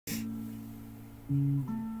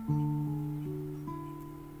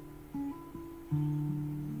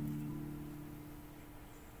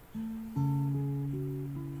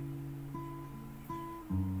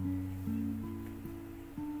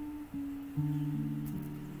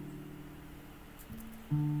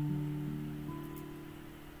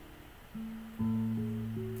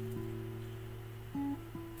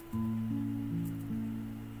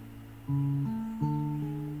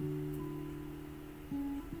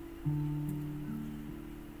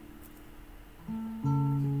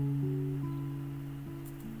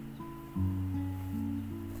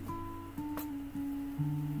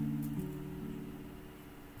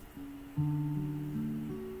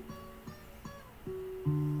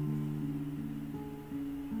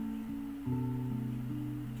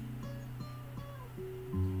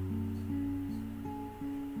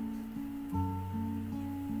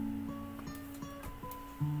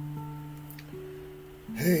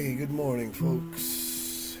Hey, good morning, folks.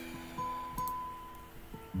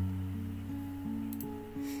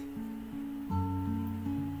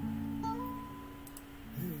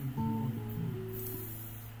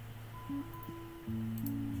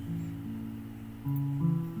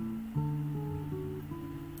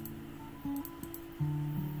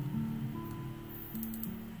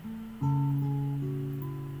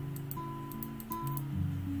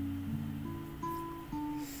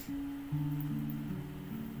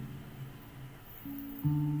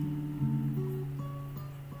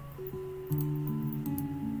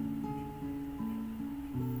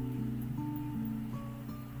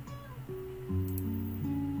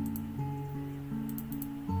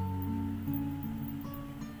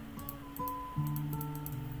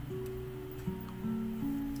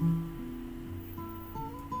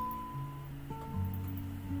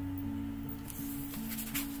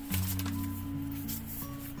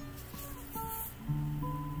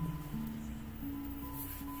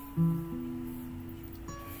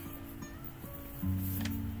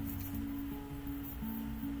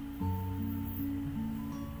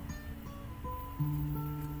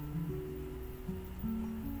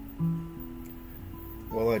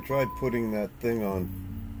 Well, I tried putting that thing on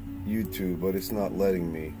YouTube, but it's not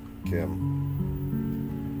letting me,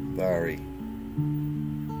 Kim. Sorry. I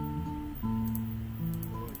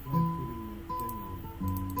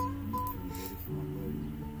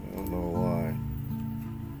don't know why.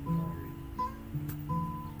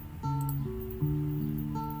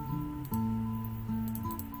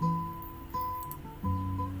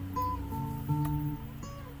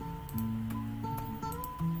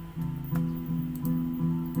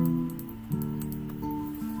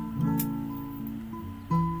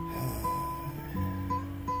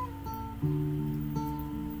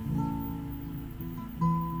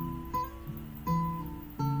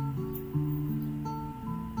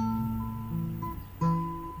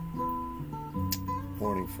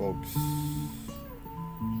 Morning, folks.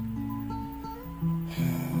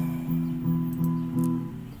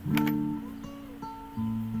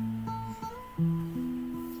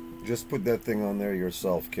 Just put that thing on there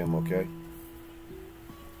yourself, Kim, okay?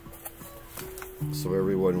 So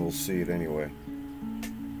everyone will see it anyway.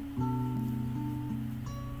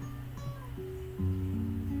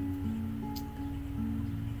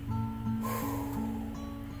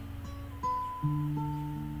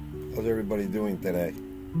 How's everybody doing today?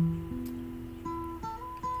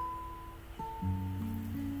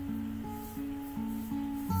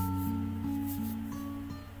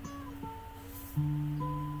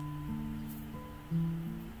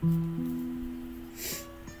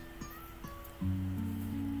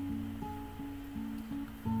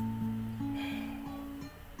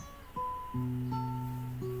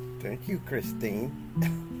 Thank you, Christine.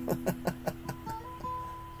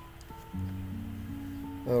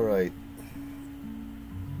 All right.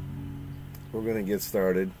 We're going to get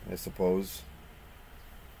started, I suppose.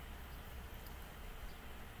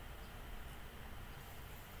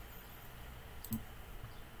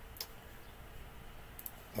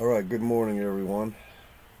 All right, good morning, everyone.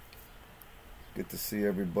 Good to see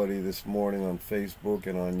everybody this morning on Facebook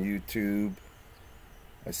and on YouTube.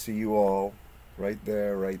 I see you all right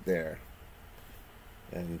there, right there.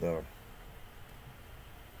 And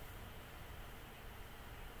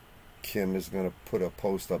Kim is going to put a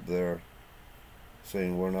post up there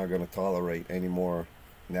saying we're not going to tolerate any more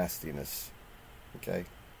nastiness. Okay?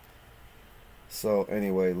 So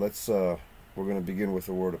anyway, let's we're going to begin with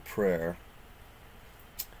a word of prayer.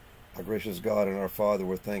 Our gracious God and our Father,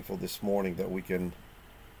 we're thankful this morning that we can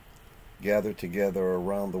gather together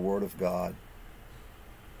around the Word of God,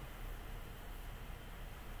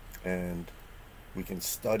 and we can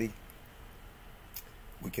study,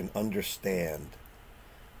 we can understand,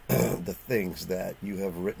 the things that you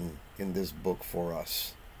have written in this book for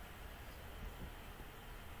us.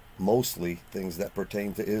 Mostly things that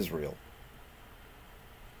pertain to Israel.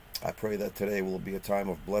 I pray that today will be a time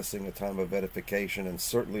of blessing, a time of edification, and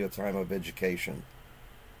certainly a time of education.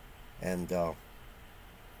 And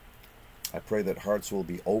I pray that hearts will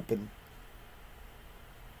be open,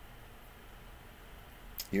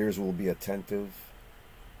 ears will be attentive,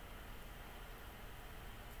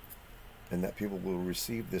 and that people will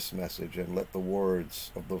receive this message and let the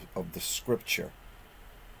words of the scripture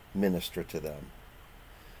minister to them,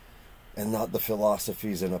 and not the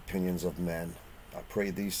philosophies and opinions of men. I pray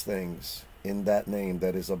these things in that name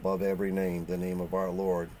that is above every name, the name of our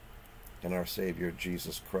Lord and our Savior,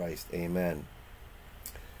 Jesus Christ. Amen.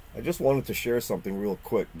 I just wanted to share something real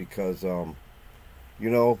quick because, you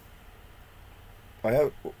know,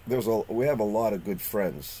 we have a lot of good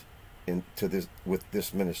friends with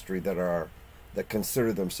this ministry that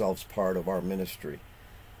consider themselves part of our ministry.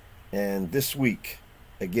 And this week,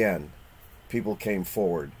 again, people came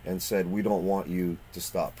forward and said, we don't want you to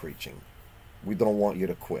stop preaching. We don't want you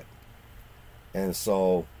to quit. And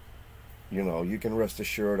so, you know, you can rest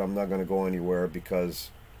assured I'm not going to go anywhere,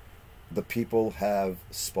 because the people have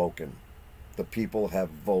spoken. The people have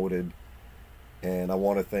voted. And I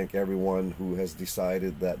want to thank everyone who has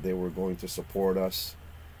decided that they were going to support us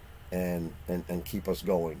and keep us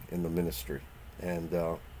going in the ministry. And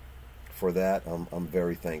for that, I'm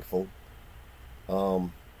very thankful.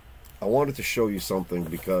 I wanted to show you something,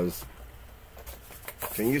 because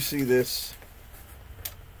can you see this?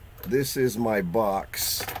 This is my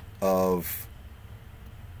box of,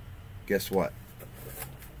 guess what?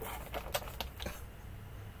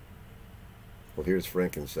 Well, here's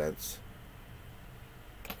frankincense.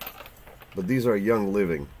 But these are Young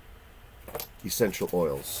Living essential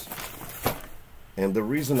oils. And the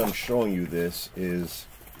reason I'm showing you this is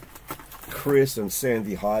Chris and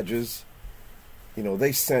Sandy Hodges, you know,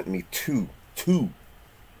 they sent me two,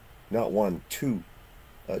 not one, two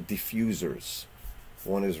diffusers.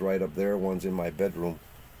 One is right up there, one's in my bedroom.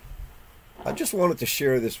 I just wanted to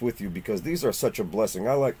share this with you because these are such a blessing.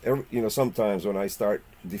 I like, you know, sometimes when I start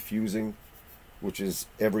diffusing, which is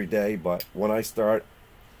every day, but when I start,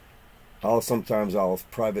 sometimes I'll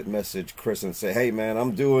private message Chris and say, hey man,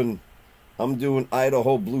 I'm doing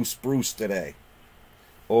Idaho blue spruce today,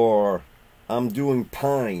 or I'm doing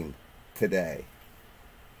pine today,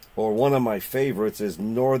 or one of my favorites is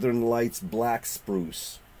Northern Lights black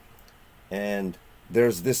spruce. And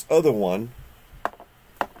there's this other one,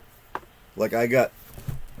 like I got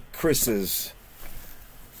Chris's,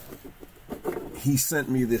 he sent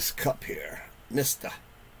me this cup here, Mr.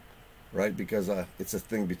 Right, because it's a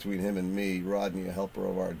thing between him and me, Rodney, a helper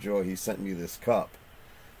of our joy. He sent me this cup.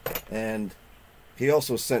 And he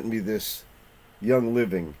also sent me this Young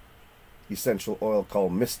Living essential oil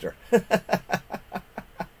called Mr.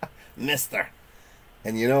 Mr.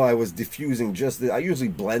 And you know, I was diffusing I usually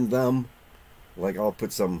blend them. Like I'll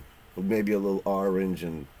put some, maybe a little orange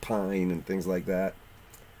and pine and things like that.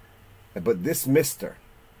 But this Mr.,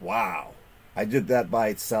 wow. I did that by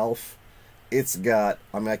itself. It's got,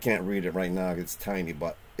 I mean, I can't read it right now, it's tiny,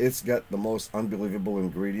 but it's got the most unbelievable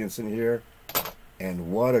ingredients in here.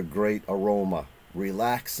 And what a great aroma.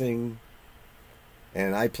 Relaxing.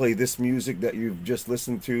 And I play this music that you've just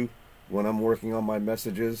listened to when I'm working on my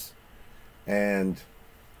messages. And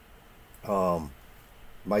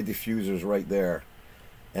my diffuser's right there.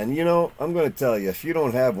 And you know, I'm going to tell you, if you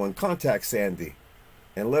don't have one, contact Sandy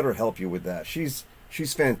and let her help you with that. She's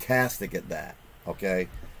fantastic at that, okay?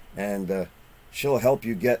 And she'll help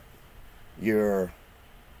you get your,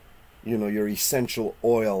 you know, your essential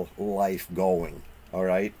oil life going, all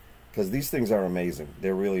right? Because these things are amazing.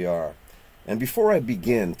 They really are. And before I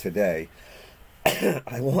begin today,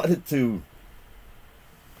 I wanted to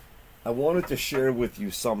share with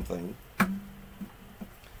you something.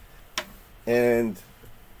 And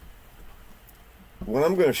what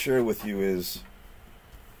I'm going to share with you is,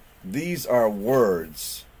 these are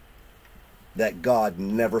words that God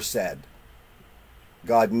never said.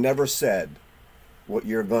 God never said what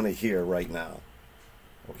you're going to hear right now.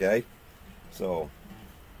 Okay? So,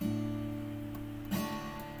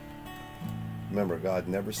 remember, God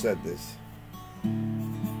never said this.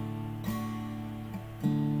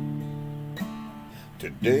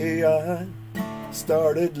 Today I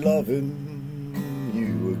started loving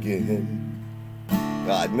you again.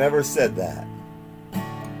 God never said that.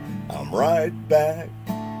 I'm right back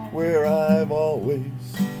where I've always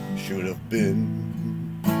should have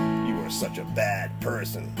been. You were such a bad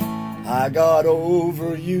person. I got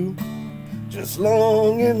over you just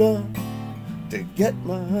long enough to get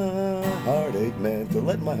my heartache, man, to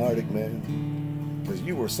let my heartache, man. Because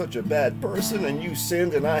you were such a bad person and you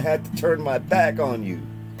sinned and I had to turn my back on you.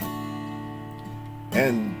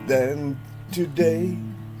 And then today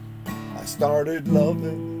I started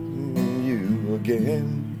loving you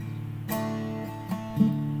again.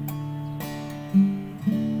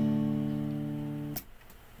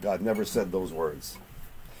 God never said those words.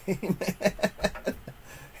 Amen.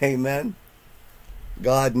 Amen.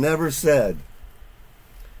 God never said,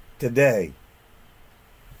 today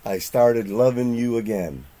I started loving you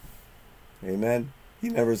again. Amen. He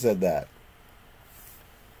never said that.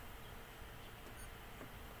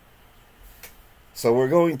 So we're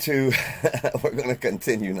going to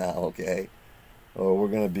continue now, okay? Or we're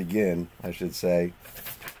going to begin, I should say.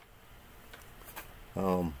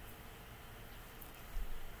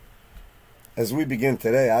 As we begin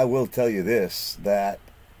today, I will tell you this, that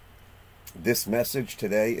this message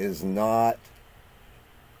today is not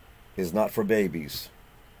for babies.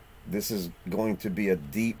 This is going to be a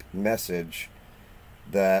deep message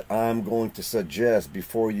that I'm going to suggest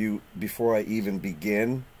before I even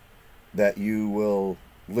begin, that you will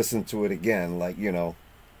listen to it again, like, you know,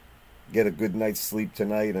 get a good night's sleep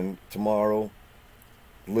tonight and tomorrow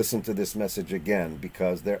listen to this message again,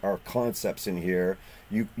 because there are concepts in here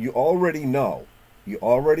you already know. You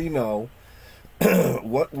already know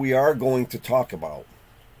what we are going to talk about.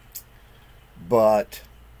 But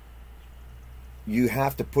you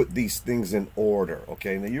have to put these things in order,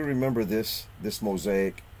 okay? Now you remember this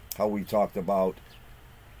mosaic, how we talked about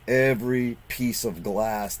every piece of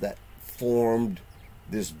glass that formed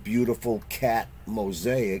this beautiful cat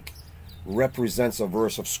mosaic represents a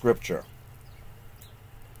verse of scripture.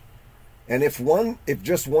 And if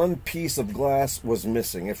just one piece of glass was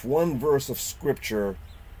missing, if one verse of scripture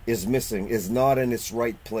is missing, is not in its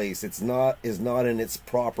right place, is not in its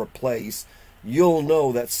proper place, you'll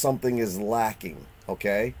know that something is lacking,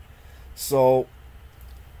 okay? So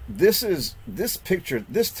this picture,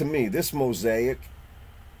 to me, this mosaic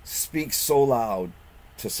speaks so loud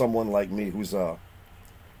to someone like me who's a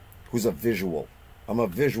visual. I'm a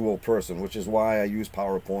visual person, which is why I use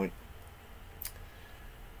PowerPoint.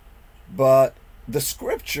 But the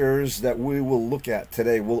scriptures that we will look at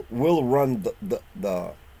today will run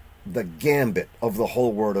the gambit of the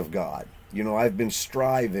whole Word of God. You know, I've been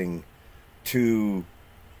striving to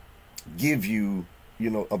give you, you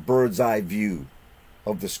know, a bird's eye view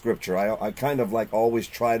of the scripture. I kind of like always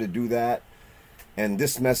try to do that, and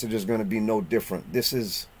this message is going to be no different. This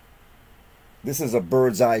is a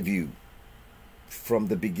bird's eye view from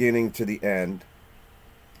the beginning to the end.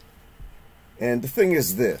 And the thing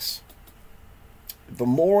is this: the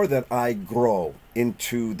more that I grow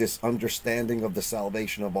into this understanding of the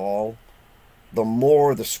salvation of all, the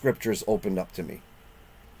more the scriptures opened up to me.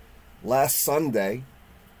 Last Sunday,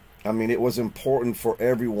 I mean, it was important for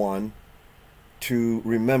everyone to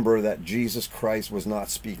remember that Jesus Christ was not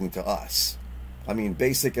speaking to us. I mean,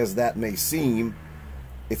 basic as that may seem,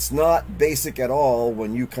 it's not basic at all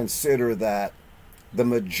when you consider that the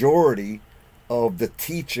majority of the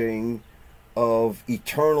teaching of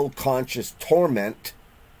eternal conscious torment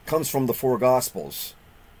comes from the four Gospels,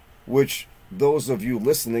 which those of you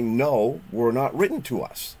listening know were not written to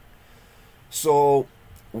us. So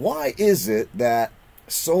why is it that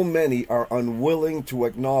so many are unwilling to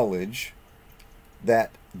acknowledge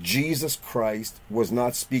that Jesus Christ was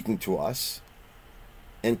not speaking to us,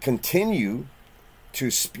 and continue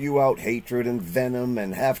to spew out hatred and venom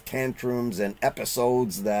and have tantrums and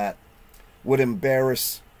episodes that would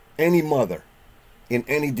embarrass any mother in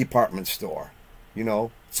any department store? You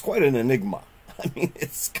know, it's quite an enigma. I mean,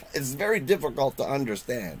 it's very difficult to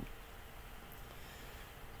understand.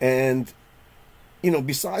 And, you know,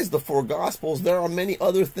 besides the four Gospels, there are many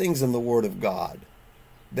other things in the Word of God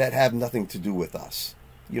that have nothing to do with us.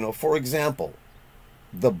 You know, for example,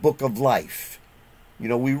 the book of life. You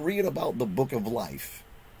know, we read about the book of life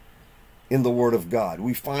in the Word of God.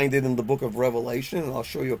 We find it in the book of Revelation, and I'll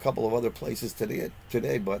show you a couple of other places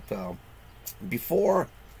today. But before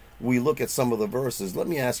we look at some of the verses, let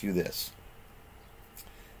me ask you this.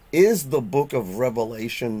 Is the book of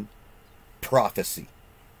Revelation prophecy?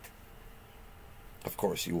 Of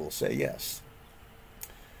course, you will say yes.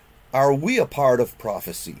 Are we a part of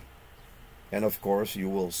prophecy? And of course, you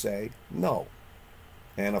will say no.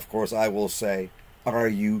 And of course, I will say, are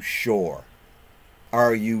you sure?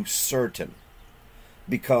 Are you certain?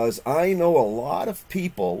 Because I know a lot of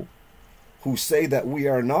people who say that we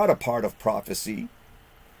are not a part of prophecy,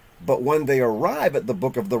 but when they arrive at the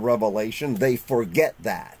book of the Revelation, they forget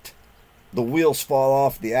that. The wheels fall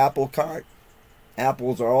off the apple cart.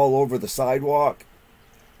 Apples are all over the sidewalk.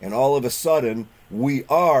 And all of a sudden, we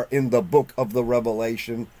are in the book of the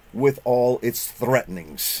Revelation with all its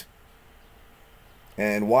threatenings.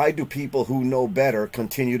 And why do people who know better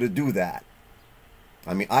continue to do that?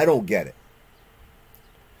 I mean, I don't get it.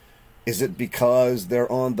 Is it because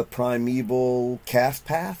they're on the primeval calf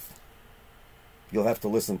path? You'll have to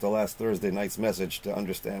listen to last Thursday night's message to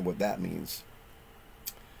understand what that means.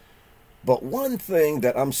 But one thing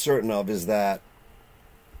that I'm certain of is that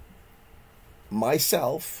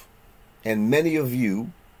myself and many of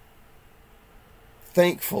you,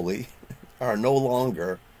 thankfully, are no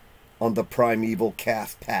longer on the primeval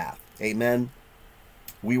calf path. Amen?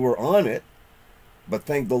 We were on it, but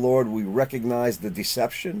thank the Lord we recognized the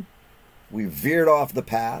deception. We veered off the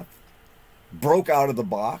path, broke out of the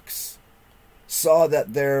box, saw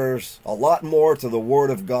that there's a lot more to the Word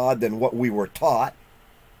of God than what we were taught.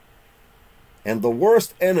 And the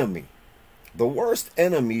worst enemy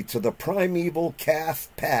to the primeval calf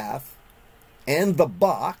path and the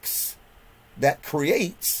box that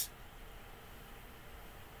creates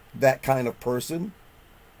that kind of person,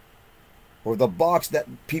 or the box that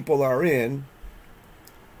people are in,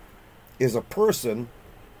 is a person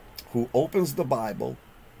who opens the Bible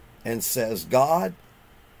and says, God,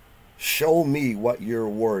 show me what your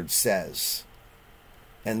word says.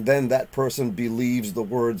 And then that person believes the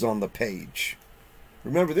words on the page.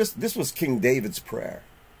 Remember, this was King David's prayer.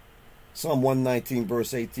 Psalm 119,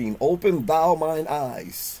 verse 18, open thou mine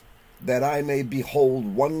eyes, that I may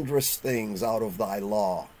behold wondrous things out of thy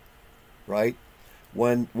law. Right?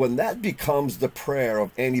 When that becomes the prayer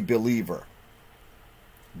of any believer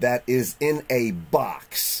that is in a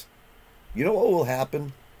box, you know what will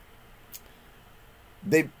happen?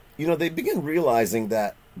 They begin realizing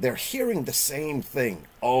that they're hearing the same thing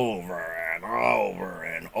over and over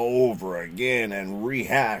and over again and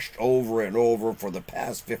rehashed over and over for the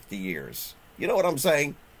past 50 years. You know what I'm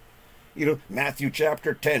saying? Matthew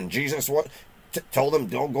chapter 10, Jesus told them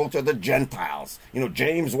don't go to the Gentiles.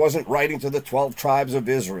 James wasn't writing to the 12 tribes of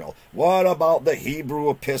Israel. What about the Hebrew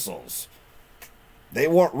epistles? They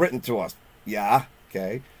weren't written to us. Yeah,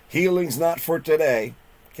 okay. Healing's not for today.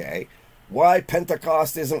 Okay. Why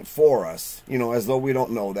Pentecost isn't for us, as though we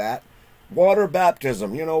don't know that. Water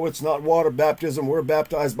baptism, it's not water baptism. We're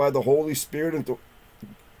baptized by the Holy Spirit.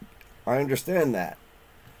 I understand that.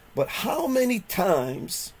 But how many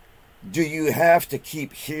times do you have to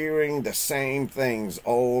keep hearing the same things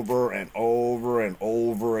over and over and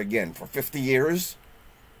over again for 50 years?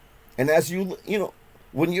 And as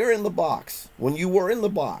when you're in the box, when you were in the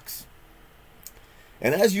box,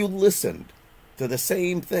 and as you listened to the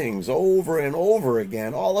same things over and over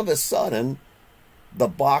again, all of a sudden, the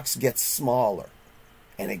box gets smaller,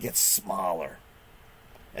 and it gets smaller.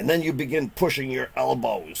 And then you begin pushing your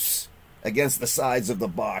elbows against the sides of the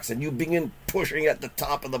box, and you begin pushing at the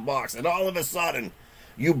top of the box, and all of a sudden,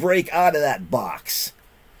 you break out of that box,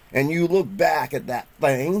 and you look back at that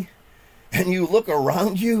thing, and you look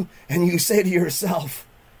around you, and you say to yourself,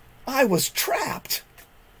 I was trapped.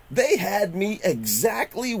 They had me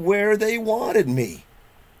exactly where they wanted me.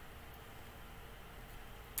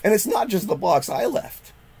 And it's not just the box I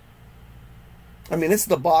left. I mean, it's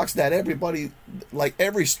the box that everybody, like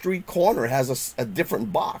every street corner has a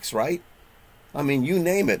different box, right? I mean, you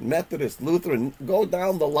name it, Methodist, Lutheran, go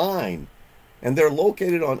down the line. And they're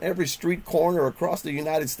located on every street corner across the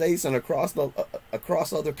United States and across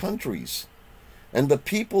other countries. And the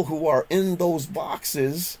people who are in those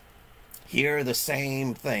boxes hear the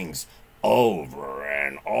same things over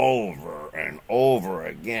and over and over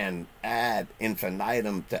again, ad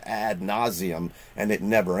infinitum to ad nauseum, and it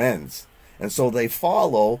never ends. And so they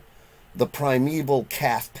follow the primeval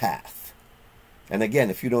calf path. And again,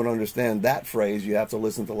 if you don't understand that phrase, you have to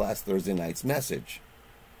listen to last Thursday night's message.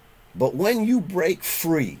 But when you break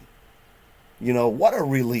free, what a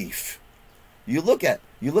relief. You look at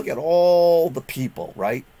all the people,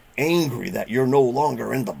 right? Angry that you're no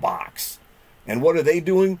longer in the box. And what are they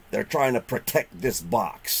doing? They're trying to protect this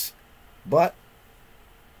box. But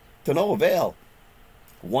to no avail.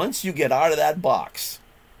 Once you get out of that box,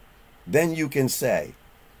 then you can say,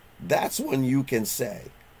 that's when you can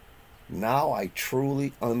say, now I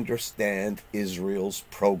truly understand Israel's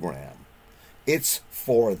program. It's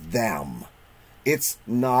for them. It's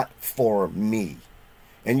not for me.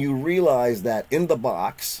 And you realize that in the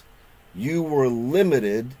box, you were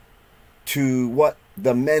limited to what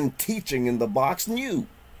the men teaching in the box knew.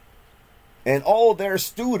 And all their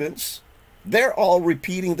students, they're all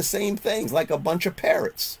repeating the same things like a bunch of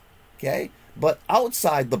parrots. Okay? But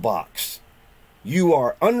outside the box, you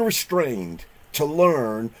are unrestrained to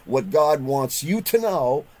learn what God wants you to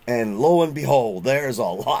know And lo and behold, there's a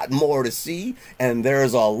lot more to see, and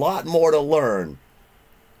there's a lot more to learn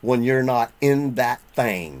when you're not in that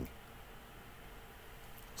thing.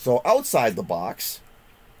 So outside the box,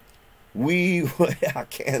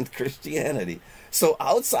 canned Christianity. So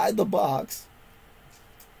outside the box,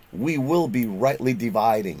 we will be rightly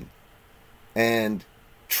dividing and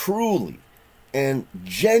truly and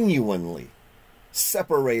genuinely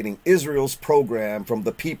separating Israel's program from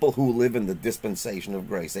the people who live in the dispensation of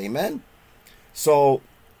grace. Amen? So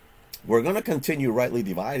we're going to continue rightly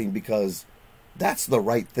dividing because that's the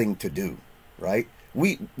right thing to do, right?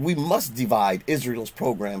 We must divide Israel's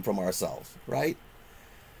program from ourselves, right?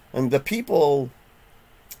 And the people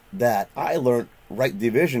that I learned right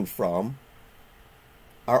division from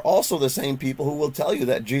are also the same people who will tell you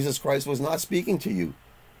that Jesus Christ was not speaking to you.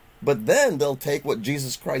 But then they'll take what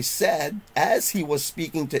Jesus Christ said as he was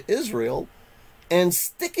speaking to Israel and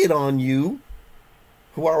stick it on you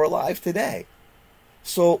who are alive today.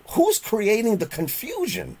 So who's creating the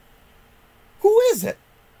confusion? Who is it?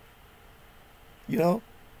 You know?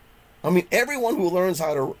 I mean, everyone who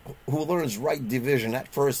learns right division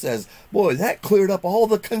at first says, boy, that cleared up all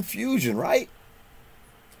the confusion, right?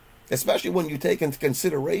 Especially when you take into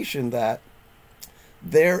consideration that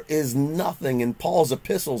there is nothing in Paul's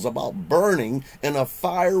epistles about burning in a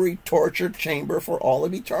fiery torture chamber for all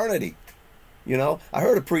of eternity. You know, I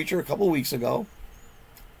heard a preacher a couple of weeks ago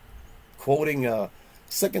quoting 2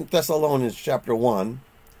 Thessalonians chapter 1,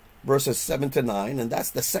 verses 7 to 9, and that's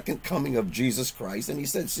the second coming of Jesus Christ. And he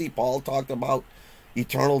said, see, Paul talked about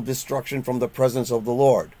eternal destruction from the presence of the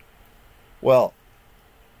Lord. Well,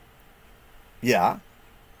 yeah,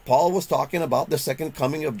 Paul was talking about the second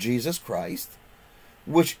coming of Jesus Christ,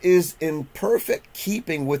 which is in perfect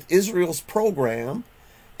keeping with Israel's program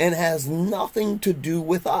and has nothing to do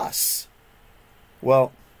with us.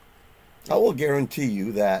 Well, I will guarantee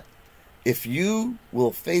you that if you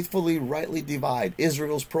will faithfully, rightly divide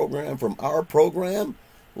Israel's program from our program,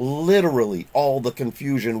 literally all the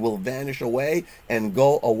confusion will vanish away and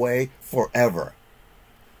go away forever.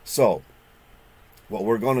 So, what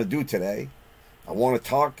we're going to do today, I want to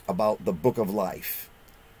talk about the book of life.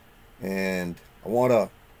 And I want to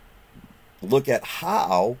look at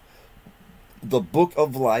how the book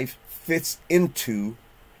of life fits into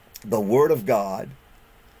the Word of God,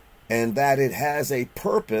 and that it has a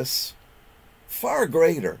purpose far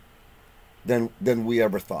greater than we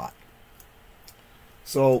ever thought.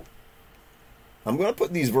 So I'm going to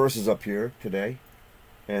put these verses up here today,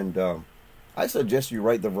 and I suggest you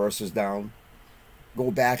write the verses down, go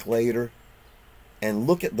back later, and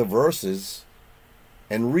look at the verses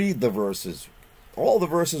and read the verses. All the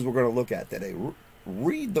verses we're going to look at today,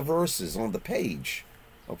 read the verses on the page,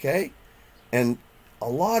 okay? And a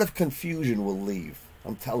lot of confusion will leave.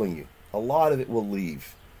 I'm telling you, a lot of it will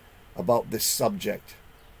leave about this subject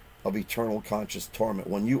of eternal conscious torment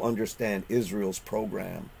when you understand Israel's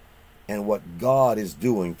program and what God is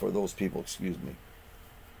doing for those people. Excuse me.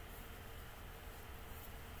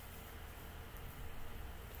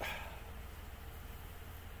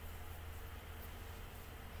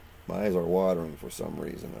 My eyes are watering for some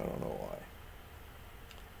reason. I don't know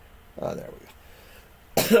why. There we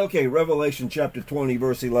go. Okay, Revelation chapter 20,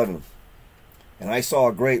 verse 11. And I saw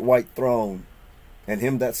a great white throne, and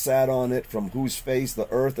him that sat on it, from whose face the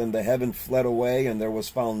earth and the heaven fled away, and there was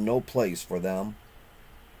found no place for them.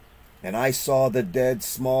 And I saw the dead,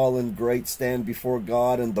 small and great, stand before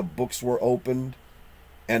God, and the books were opened.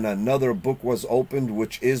 And another book was opened,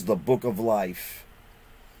 which is the book of life.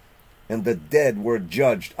 And the dead were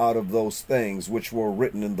judged out of those things which were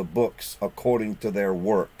written in the books, according to their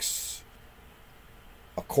works.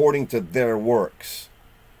 According to their works.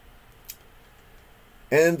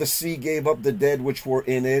 And the sea gave up the dead which were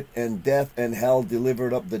in it, and death and hell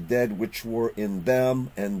delivered up the dead which were in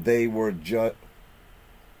them, and they were judged.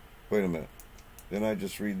 Wait a minute. Didn't I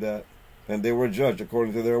just read that? And they were judged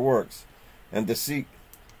according to their works. And the sea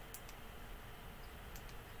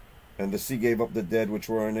gave up the dead which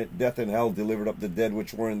were in it. Death and hell delivered up the dead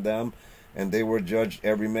which were in them, and they were judged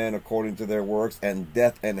every man according to their works. And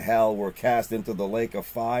death and hell were cast into the lake of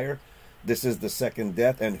fire. This is the second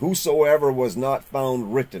death. And whosoever was not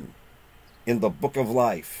found written in the book of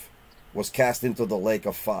life was cast into the lake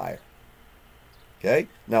of fire. Okay?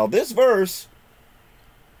 Now this verse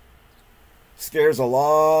scares a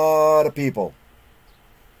lot of people.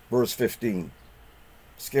 Verse 15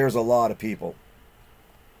 scares a lot of people.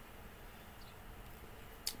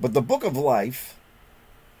 But the book of life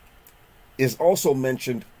is also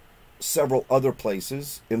mentioned several other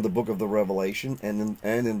places in the book of the Revelation and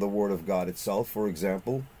in the Word of God itself. For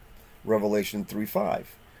example, Revelation 3:5.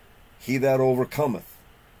 He that overcometh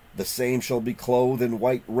the same shall be clothed in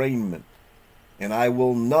white raiment, and I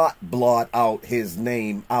will not blot out his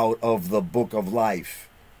name out of the book of life,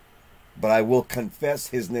 but I will confess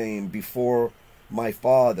his name before my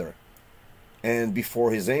Father and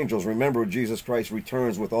before his angels. Remember, Jesus Christ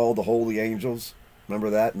returns with all the holy angels. Remember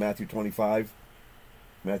that, Matthew 25?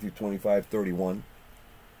 Matthew 25:31.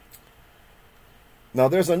 Now,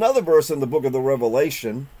 there's another verse in the book of the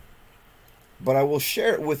Revelation, but I will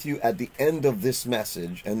share it with you at the end of this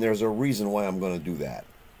message, and there's a reason why I'm going to do that.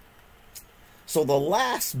 So the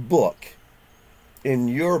last book in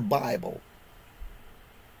your Bible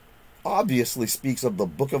obviously speaks of the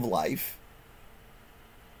book of life,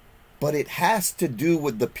 but it has to do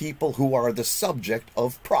with the people who are the subject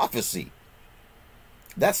of prophecy.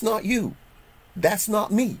 That's not you. That's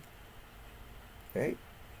not me. Okay?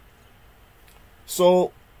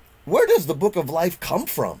 So, where does the book of life come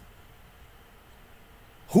from?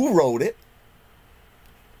 Who wrote it?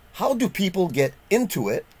 How do people get into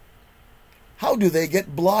it? How do they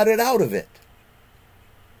get blotted out of it?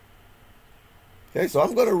 Okay, so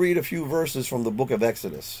I'm going to read a few verses from the book of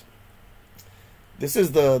Exodus. This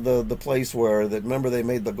is the place where, remember they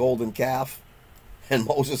made the golden calf? And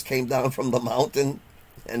Moses came down from the mountain,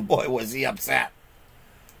 and boy was he upset.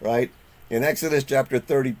 Right? In Exodus chapter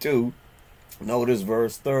 32, notice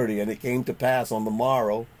verse 30, and it came to pass on the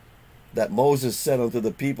morrow that Moses said unto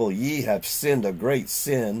the people, Ye have sinned a great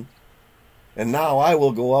sin, and now I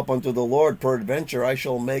will go up unto the Lord, peradventure I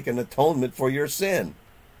shall make an atonement for your sin.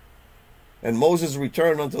 And Moses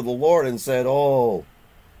returned unto the Lord and said, Oh,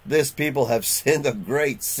 this people have sinned a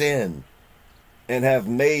great sin, and have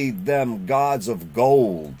made them gods of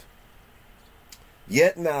gold.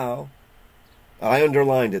 Yet now, I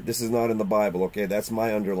underlined it. This is not in the Bible, okay? That's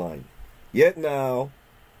my underline. Yet now,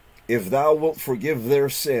 if thou wilt forgive their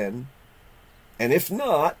sin, and if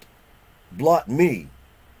not, blot me,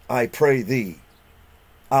 I pray thee,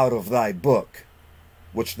 out of thy book,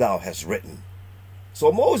 which thou hast written.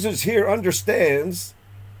 So Moses here understands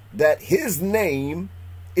that his name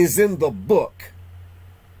is in the book,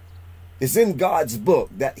 is in God's book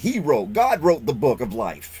that he wrote. God wrote the book of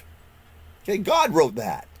life. Okay, God wrote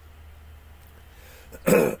that.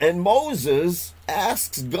 And Moses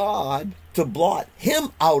asks God to blot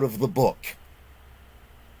him out of the book,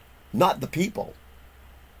 not the people.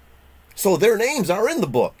 So their names are in the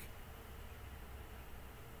book.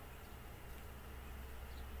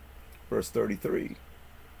 Verse 33.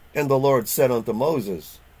 And the Lord said unto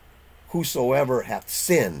Moses, Whosoever hath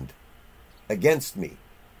sinned against me,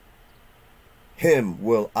 him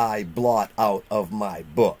will I blot out of my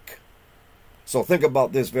book. So think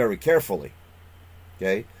about this very carefully.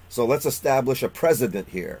 Okay, so let's establish a precedent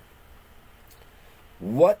here.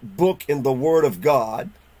 What book in the Word of God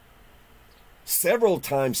several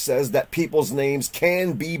times says that people's names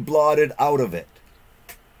can be blotted out of it?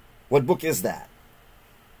 What book is that?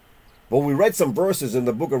 Well, we read some verses in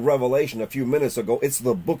the book of Revelation a few minutes ago. It's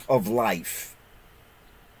the book of life.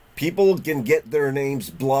 People can get their names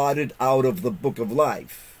blotted out of the book of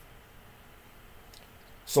life.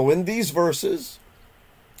 So in these verses,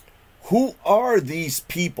 who are these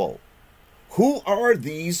people? Who are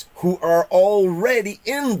these who are already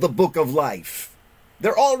in the book of life?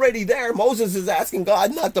 They're already there. Moses is asking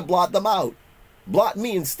God not to blot them out. Blot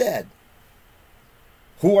me instead.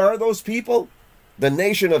 Who are those people? The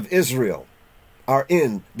nation of Israel are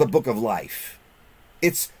in the book of life.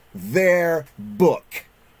 It's their book.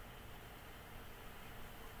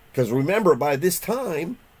 Because remember, by this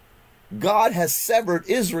time, God has severed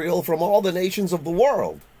Israel from all the nations of the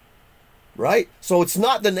world. Right? So it's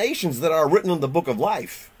not the nations that are written in the book of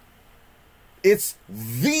life. It's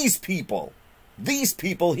these people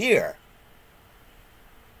here.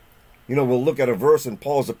 You know, we'll look at a verse in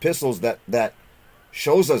Paul's epistles that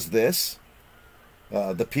shows us this.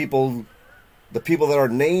 The people that are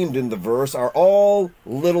named in the verse are all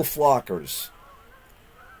little flockers.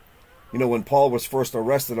 You know, when Paul was first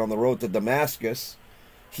arrested on the road to Damascus,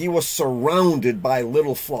 he was surrounded by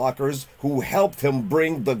little flockers who helped him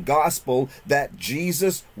bring the gospel that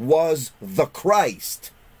Jesus was the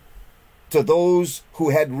Christ to those who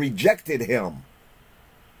had rejected him.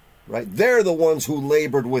 Right? They're the ones who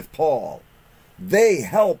labored with Paul. They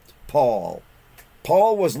helped Paul.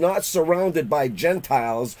 Paul was not surrounded by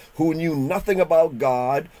Gentiles who knew nothing about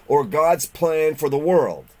God or God's plan for the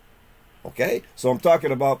world. Okay? So I'm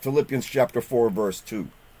talking about Philippians chapter 4, verse 2.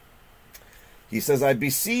 He says, I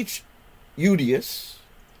beseech Euodias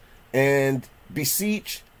and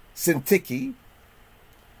beseech Syntyche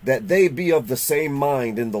that they be of the same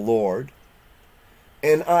mind in the Lord.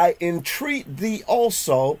 And I entreat thee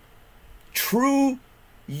also, true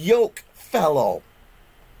yoke fellow.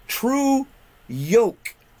 true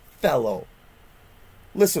yoke fellow.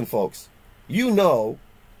 Listen, folks, you know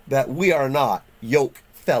that we are not yoke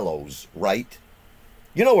fellows, right?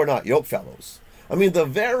 You know we're not yoke fellows. I mean, the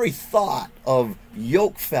very thought of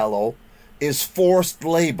yoke fellow is forced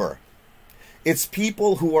labor. It's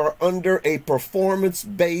people who are under a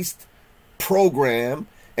performance-based program,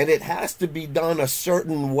 and it has to be done a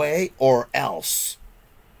certain way or else.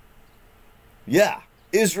 Yeah,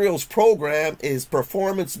 Israel's program is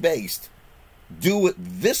performance-based. Do it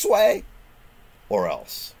this way or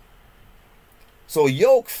else. So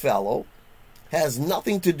yoke fellow has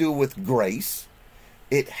nothing to do with grace.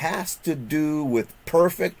 It has to do with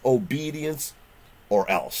perfect obedience or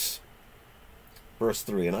else. Verse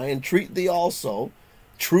 3, and I entreat thee also,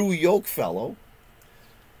 true yoke fellow,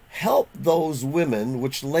 help those women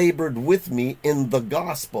which labored with me in the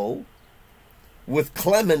gospel, with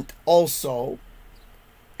Clement also,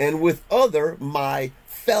 and with other my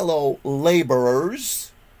fellow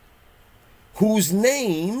laborers, whose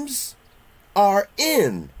names are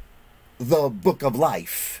in the book of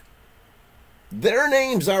life. Their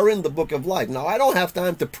names are in the book of life. Now, I don't have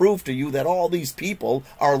time to prove to you that all these people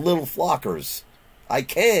are little flockers. I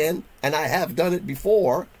can, and I have done it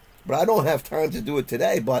before, but I don't have time to do it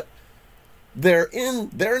today. But their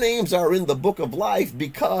names are in the book of life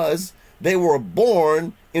because they were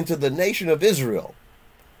born into the nation of Israel.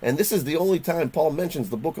 And this is the only time Paul mentions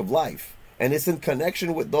the book of life. And it's in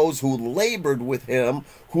connection with those who labored with him,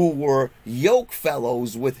 who were yoke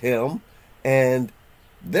fellows with him, and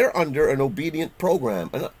they're under an obedient program.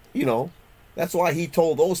 And, you know, that's why he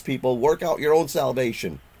told those people, work out your own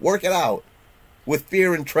salvation. Work it out with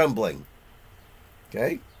fear and trembling.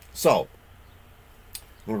 Okay? So,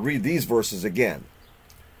 I'm going to read these verses again.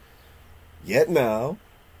 Yet now,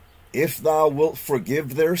 if thou wilt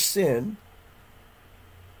forgive their sin,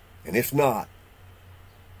 and if not,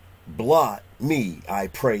 blot me, I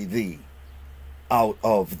pray thee, out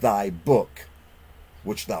of thy book,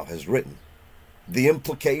 which thou hast written. The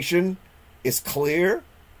implication is clear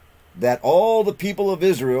that all the people of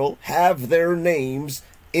Israel have their names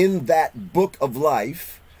in that book of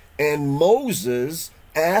life, and Moses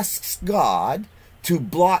asks God to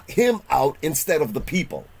blot him out instead of the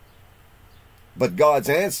people. But God's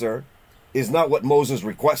answer is not what Moses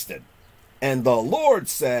requested. And the Lord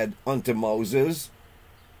said unto Moses,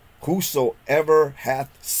 whosoever hath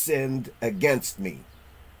sinned against me,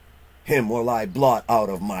 him will I blot out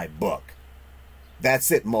of my book.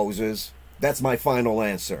 That's it, Moses. That's my final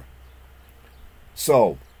answer.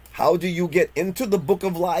 So, how do you get into the book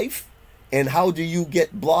of life? And how do you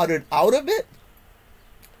get blotted out of it?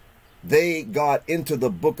 They got into the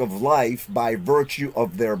book of life by virtue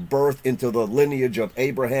of their birth into the lineage of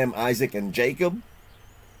Abraham, Isaac, and Jacob.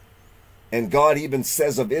 And God even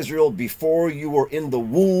says of Israel, before you were in the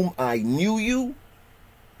womb, I knew you.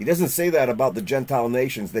 He doesn't say that about the Gentile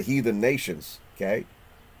nations, the heathen nations, okay?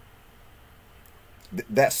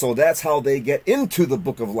 So that's how they get into the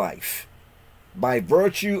book of life. By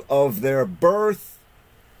virtue of their birth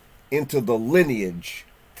into the lineage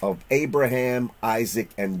of Abraham,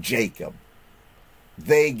 Isaac, and Jacob.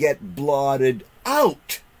 They get blotted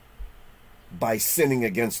out by sinning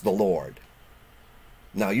against the Lord.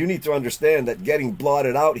 Now, you need to understand that getting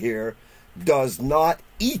blotted out here does not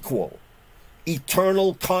equal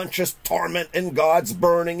eternal conscious torment in God's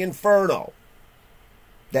burning inferno.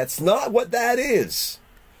 That's not what that is.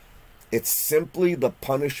 It's simply the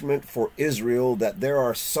punishment for Israel that there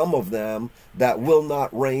are some of them that will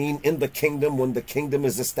not reign in the kingdom when the kingdom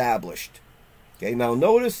is established. Okay, now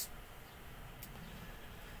notice,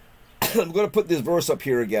 I'm going to put this verse up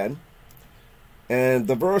here again. And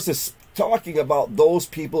the verse is talking about those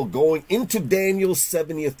people going into Daniel's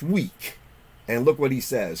 70th week. And look what he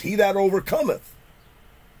says. He that overcometh,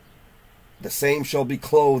 the same shall be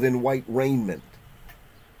clothed in white raiment.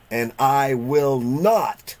 And I will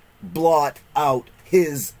not blot out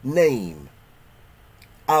his name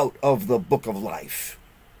out of the book of life,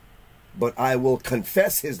 but I will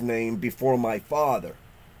confess his name before my Father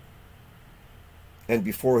and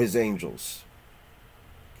before his angels.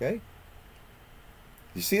 Okay?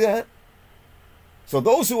 You see that? So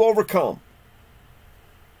those who overcome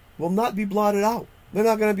will not be blotted out. They're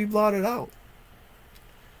not going to be blotted out.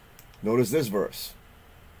 Notice this verse,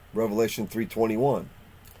 Revelation 3:21.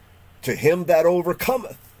 To him that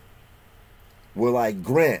overcometh will I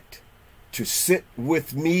grant to sit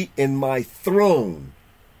with me in my throne,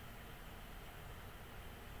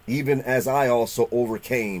 even as I also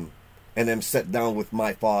overcame and am set down with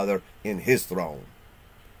my Father in his throne.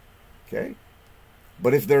 Okay?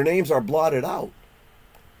 But if their names are blotted out,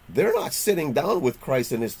 they're not sitting down with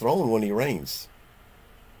Christ in his throne when he reigns.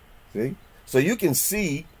 See? So you can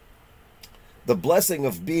see the blessing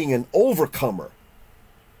of being an overcomer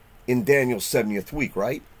in Daniel's 70th week,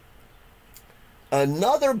 right?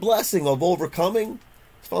 Another blessing of overcoming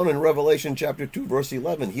is found in Revelation chapter 2, verse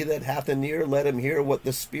 11. He that hath an ear, let him hear what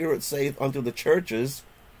the Spirit saith unto the churches.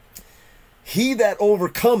 He that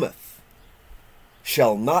overcometh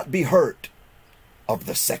shall not be hurt of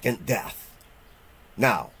the second death.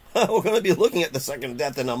 Now, we're going to be looking at the second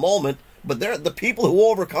death in a moment, but the people who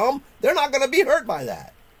overcome, they're not going to be hurt by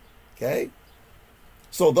that. Okay?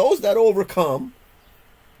 So those that overcome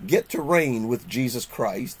get to reign with Jesus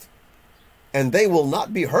Christ, and they will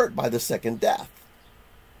not be hurt by the second death.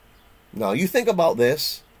 Now, you think about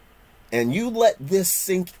this, and you let this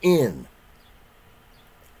sink in.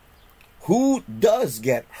 Who does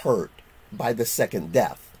get hurt by the second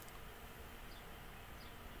death?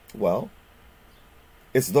 Well,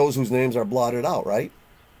 it's those whose names are blotted out, right?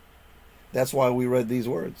 That's why we read these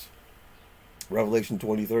words. Revelation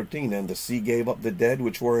 20:13, and the sea gave up the dead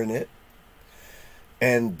which were in it,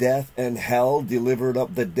 and death and hell delivered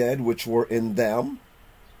up the dead which were in them,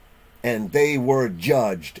 and they were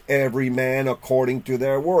judged, every man according to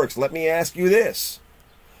their works. Let me ask you this.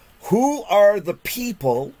 Who are the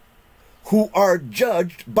people who are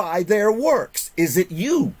judged by their works? Is it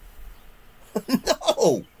you?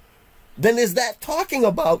 No. Then is that talking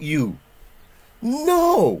about you?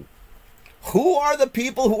 No. Who are the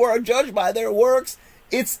people who are judged by their works?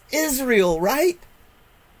 It's Israel, right?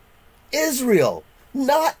 Israel,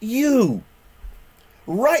 not you.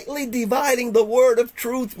 Rightly dividing the word of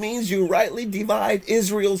truth means you rightly divide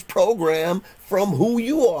Israel's program from who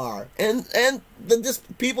you are and the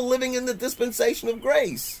people living in the dispensation of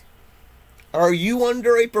grace. Are you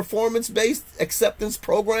under a performance-based acceptance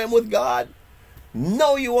program with God?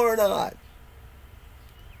 No, you are not.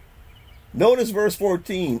 Notice verse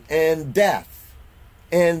 14, and death,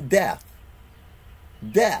 and death,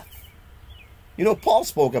 death. You know, Paul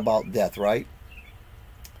spoke about death, right?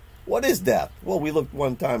 What is death? Well, we looked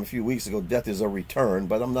one time a few weeks ago, death is a return,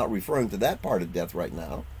 but I'm not referring to that part of death right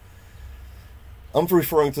now. I'm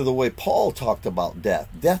referring to the way Paul talked about death.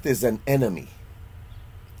 Death is an enemy,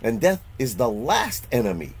 and death is the last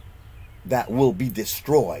enemy that will be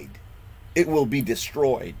destroyed. It will be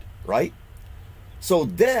destroyed, right? So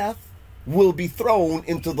death will be thrown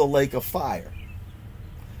into the lake of fire.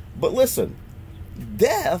 But listen,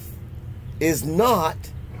 death is not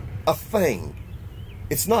a thing.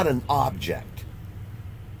 It's not an object.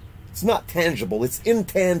 It's not tangible. It's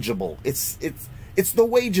intangible. It's the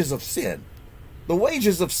wages of sin. The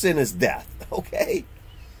wages of sin is death, okay?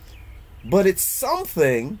 But it's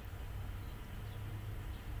something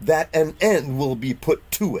that an end will be put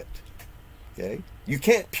to it, okay? You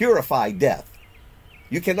can't purify death.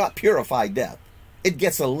 You cannot purify death. It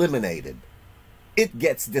gets eliminated. It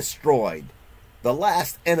gets destroyed. The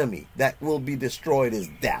last enemy that will be destroyed is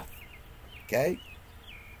death. Okay?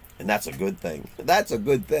 And that's a good thing. That's a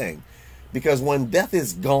good thing. Because when death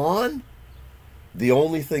is gone, the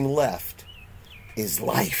only thing left is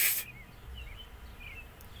life.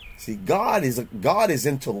 See, God is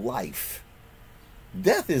into life.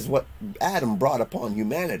 Death is what Adam brought upon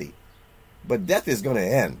humanity. But death is going to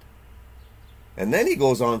end. And then he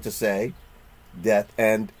goes on to say, death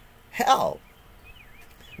and hell.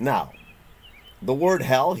 Now, the word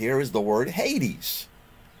hell here is the word Hades.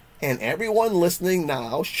 And everyone listening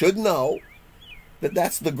now should know that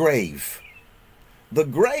that's the grave. The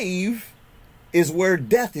grave is where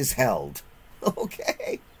death is held.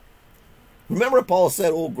 Okay? Remember Paul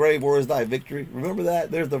said, "O grave, where is thy victory?" Remember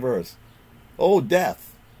that? There's the verse. "O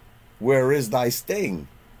death, where is thy sting?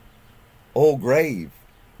 O grave,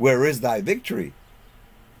 where is thy victory?"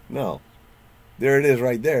 No. There it is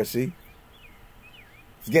right there, see?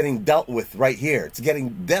 It's getting dealt with right here.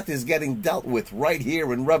 Death is getting dealt with right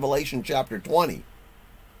here in Revelation chapter 20.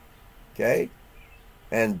 Okay?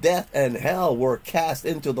 And death and hell were cast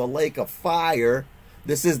into the lake of fire.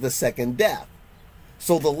 This is the second death.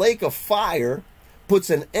 So the lake of fire puts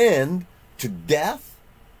an end to death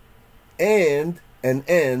and an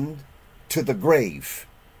end to the grave.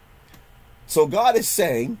 So God is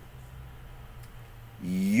saying,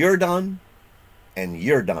 you're done, and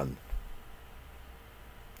you're done.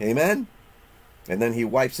 Amen? And then he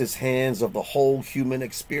wipes his hands of the whole human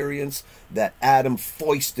experience that Adam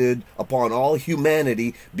foisted upon all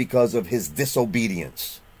humanity because of his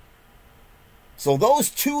disobedience. So those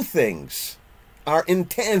two things are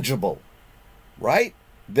intangible, right?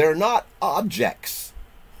 They're not objects.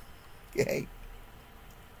 Okay?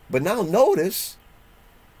 But now notice,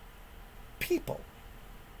 people.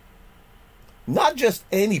 Not just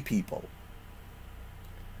any people.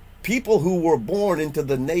 people who were born into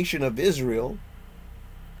the nation of Israel,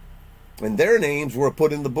 and their names were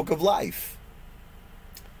put in the book of life.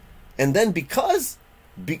 And then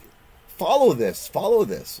follow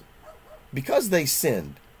this, because they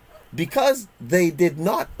sinned, because they did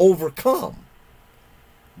not overcome,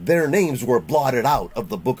 their names were blotted out of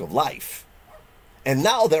the book of life. And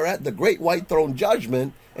now they're at the great white throne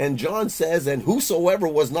judgment, and John says, and whosoever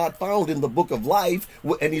was not found in the book of life,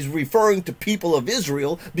 and he's referring to people of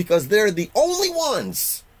Israel, because they're the only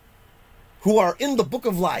ones who are in the book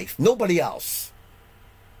of life, nobody else,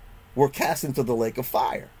 were cast into the lake of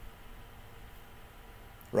fire.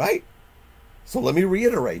 Right? So let me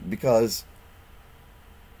reiterate, because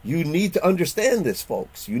you need to understand this,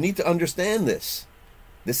 folks. You need to understand this.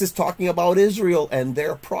 This is talking about Israel and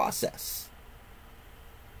their process.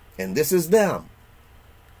 And this is them.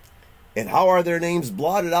 And how are their names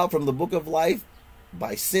blotted out from the book of life?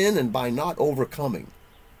 By sin and by not overcoming.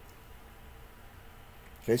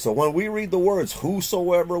 Okay, so when we read the words,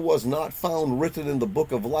 whosoever was not found written in the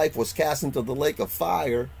book of life was cast into the lake of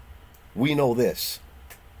fire, we know this.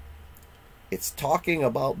 It's talking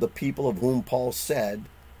about the people of whom Paul said,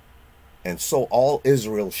 and so all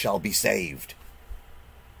Israel shall be saved.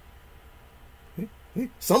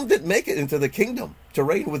 Some didn't make it into the kingdom to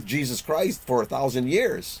reign with Jesus Christ for 1,000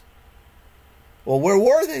 years. Well, where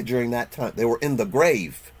were they during that time? They were in the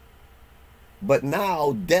grave. But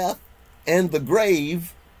now death and the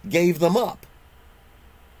grave gave them up.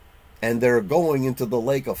 And they're going into the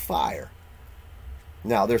lake of fire.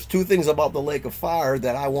 Now, there's two things about the lake of fire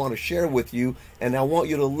that I want to share with you, and I want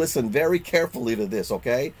you to listen very carefully to this,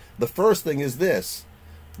 okay? The first thing is this.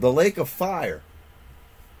 The lake of fire.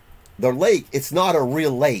 The lake, it's not a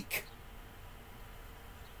real lake.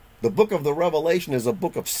 The book of the Revelation is a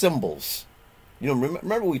book of symbols. You know,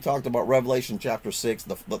 remember we talked about Revelation chapter 6,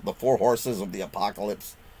 the four horses of the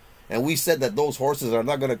apocalypse? And we said that those horses are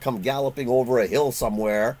not going to come galloping over a hill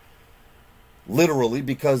somewhere, literally,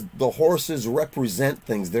 because the horses represent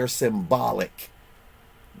things. They're symbolic.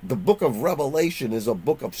 The book of Revelation is a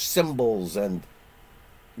book of symbols and,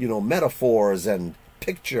 you know, metaphors and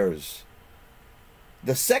pictures.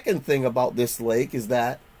 The second thing about this lake is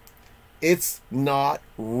that it's not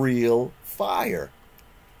real fire.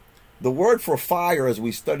 The word for fire, as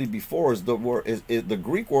we studied before, is the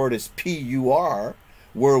Greek word is pur,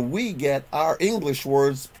 where we get our English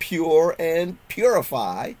words pure and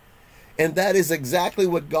purify. And that is exactly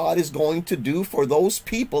what God is going to do for those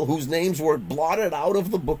people whose names were blotted out of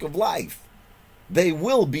the book of life. They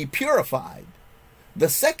will be purified. The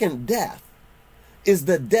second death is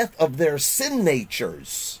the death of their sin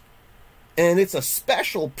natures. And it's a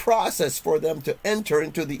special process for them to enter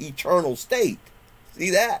into the eternal state. See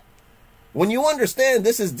that? When you understand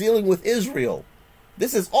this is dealing with Israel,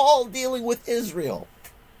 this is all dealing with Israel.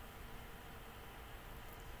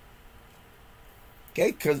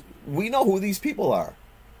 Okay, because we know who these people are.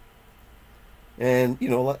 And, you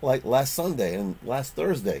know, like last Sunday and last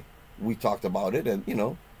Thursday, we talked about it. And, you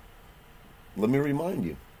know, let me remind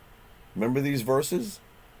you. Remember these verses?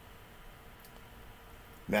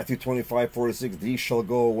 Matthew 25:46, these shall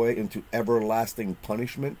go away into everlasting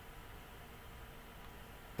punishment,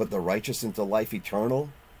 but the righteous into life eternal.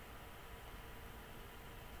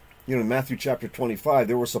 You know, in Matthew chapter 25,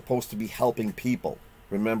 they were supposed to be helping people.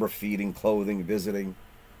 Remember, feeding, clothing, visiting,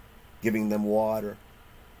 giving them water.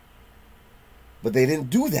 But they didn't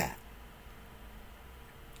do that.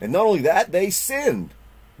 And not only that, they sinned.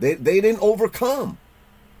 They didn't overcome.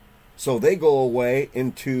 So they go away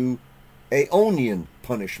into aeonian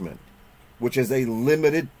punishment, which is a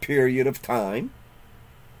limited period of time,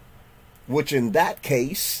 which in that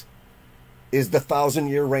case is the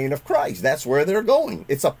 1,000-year reign of Christ. That's where they're going.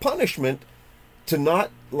 It's a punishment to not,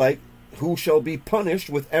 like, who shall be punished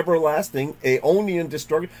with everlasting aeonian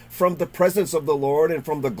destruction from the presence of the Lord and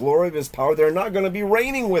from the glory of his power. They're not going to be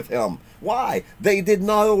reigning with him. Why? They did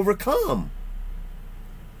not overcome.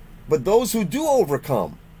 But those who do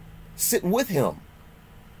overcome sit with him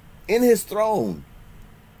in his throne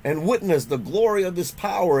and witness the glory of his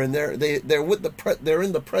power, and they're in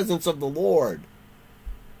the presence of the Lord.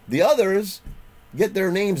 The others get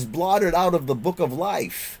their names blotted out of the book of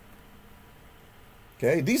life.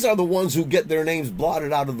 Okay, these are the ones who get their names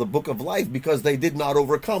blotted out of the book of life because they did not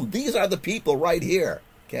overcome. These are the people right here.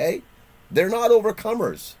 Okay, they're not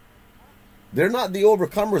overcomers. They're not the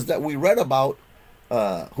overcomers that we read about,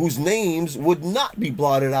 whose names would not be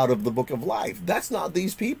blotted out of the book of life. That's not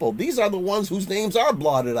these people. These are the ones whose names are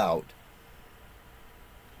blotted out.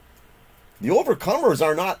 The overcomers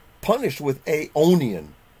are not punished with aeonian,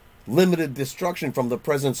 limited destruction from the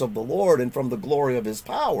presence of the Lord and from the glory of his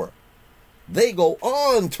power. They go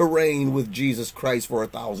on to reign with Jesus Christ for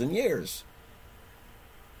 1,000 years.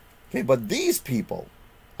 Okay, but these people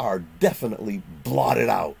are definitely blotted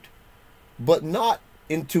out, but not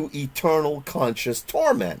into eternal conscious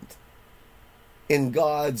torment in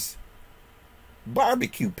God's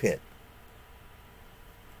barbecue pit.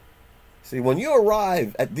 See, when you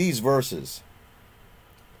arrive at these verses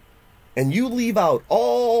and you leave out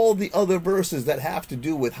all the other verses that have to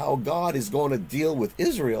do with how God is going to deal with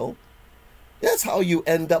Israel, that's how you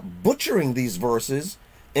end up butchering these verses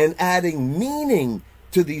and adding meaning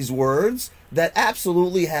to these words that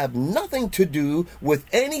absolutely have nothing to do with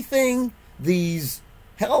anything these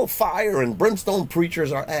hellfire and brimstone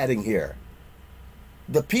preachers are adding here.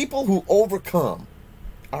 The people who overcome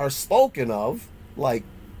are spoken of, like,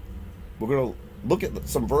 we're going to look at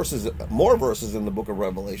some verses, more verses in the book of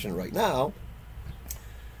Revelation right now.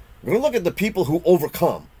 We're going to look at the people who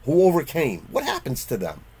overcome, who overcame. What happens to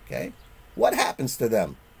them? Okay? What happens to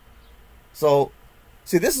them? So,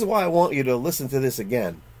 see, this is why I want you to listen to this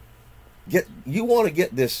again. You want to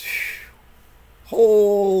get this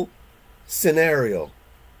whole scenario,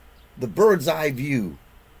 the bird's eye view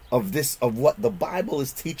of what the Bible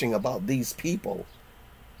is teaching about these people,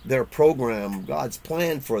 their program, God's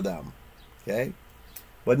plan for them. Okay?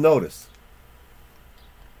 But notice,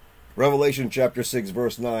 Revelation chapter 6,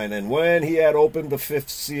 verse 9, and when he had opened the fifth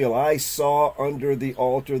seal, I saw under the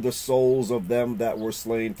altar the souls of them that were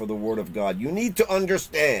slain for the word of God. You need to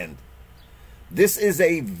understand, this is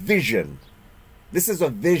a vision. This is a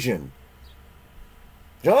vision.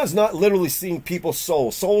 John's not literally seeing people's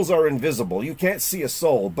souls. Souls are invisible. You can't see a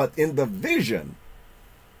soul. But in the vision,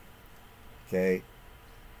 okay,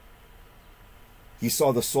 he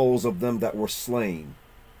saw the souls of them that were slain.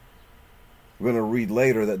 We're going to read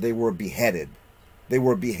later that they were beheaded. They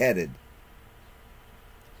were beheaded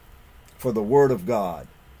for the word of God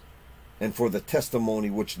and for the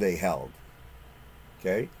testimony which they held.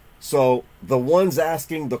 Okay? So the ones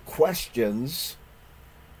asking the questions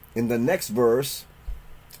in the next verse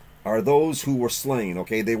are those who were slain.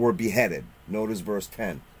 Okay? They were beheaded. Notice verse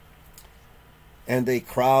 10. And they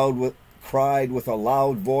cried with a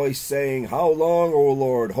loud voice, saying, How long, O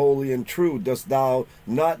Lord, holy and true, dost thou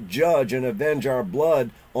not judge and avenge our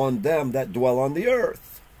blood on them that dwell on the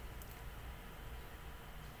earth?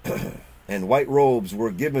 And white robes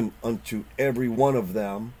were given unto every one of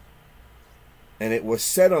them, and it was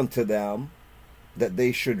said unto them that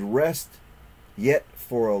they should rest yet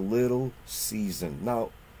for a little season.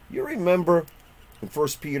 Now, you remember in 1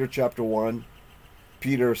 Peter chapter 1,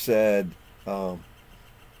 Peter said,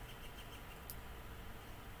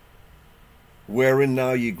 wherein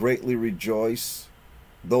now ye greatly rejoice,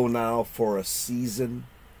 though now for a season.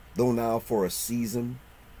 Though now for a season.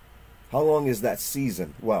 How long is that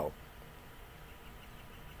season? Well,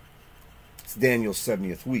 it's Daniel's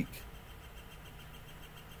 70th week.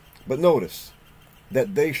 But notice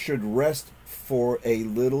that they should rest for a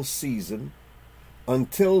little season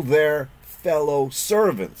until their fellow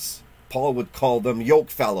servants, Paul would call them yoke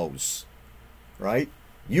fellows, right?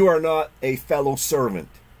 You are not a fellow servant.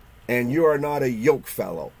 And you are not a yoke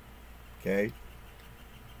fellow, okay?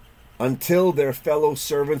 Until their fellow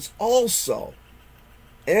servants also,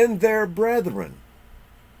 and their brethren,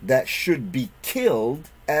 that should be killed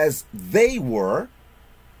as they were,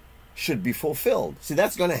 should be fulfilled. See,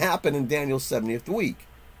 that's going to happen in Daniel's 70th week.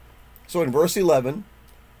 So in verse 11,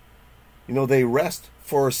 you know, they rest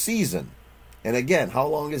for a season. And again, how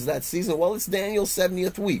long is that season? Well, it's Daniel's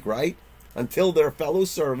 70th week, right? Until their fellow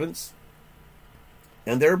servants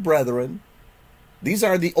and their brethren, these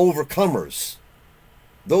are the overcomers,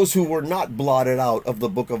 those who were not blotted out of the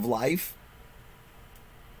book of life.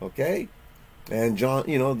 Okay? And John,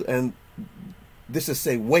 you know, and this is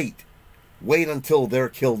say, wait until they're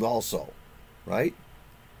killed also, right?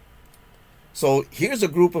 So here's a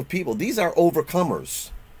group of people. These are overcomers.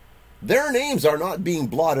 Their names are not being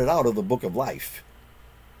blotted out of the book of life.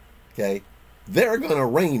 Okay? They're going to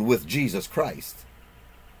reign with Jesus Christ.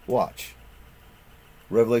 Watch.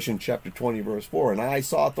 Revelation chapter 20, verse 4. And I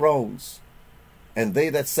saw thrones, and they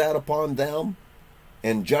that sat upon them,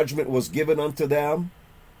 and judgment was given unto them.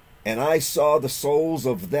 And I saw the souls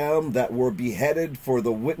of them that were beheaded for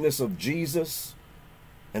the witness of Jesus,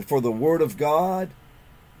 and for the word of God,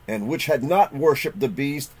 and which had not worshipped the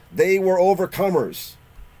beast. They were overcomers.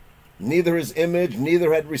 Neither his image,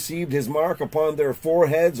 neither had received his mark upon their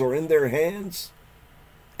foreheads or in their hands.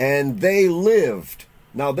 And they lived.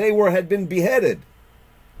 Now they had been beheaded.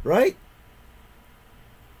 Right?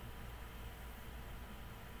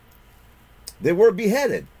 They were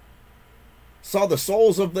beheaded. Saw the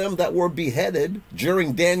souls of them that were beheaded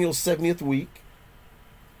during Daniel's 70th week.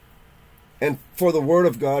 and for the word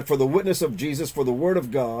of God, for the witness of Jesus, for the word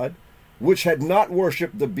of God, which had not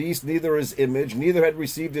worshipped the beast, neither his image, neither had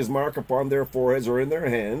received his mark upon their foreheads or in their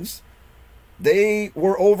hands. They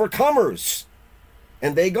were overcomers,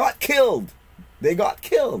 and they got killed. They got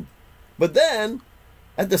killed. But then,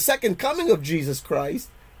 at the second coming of Jesus Christ,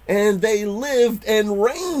 and they lived and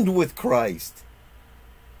reigned with Christ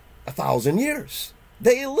 1,000 years.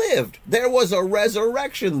 They lived. There was a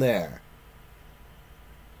resurrection there.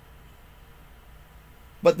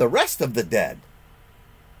 But the rest of the dead,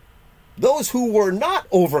 those who were not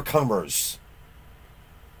overcomers,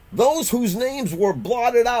 those whose names were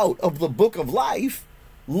blotted out of the book of life,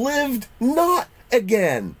 lived not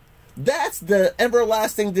again. That's the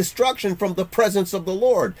everlasting destruction from the presence of the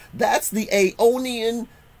Lord. That's the Aeonian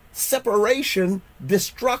separation,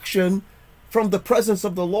 destruction from the presence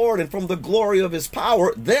of the Lord and from the glory of his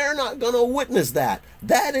power. They're not going to witness that.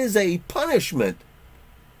 That is a punishment.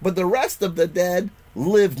 But the rest of the dead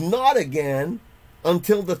lived not again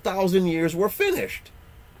until the 1,000 years were finished.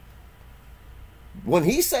 When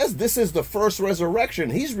he says this is the first resurrection,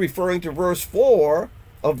 he's referring to verse 4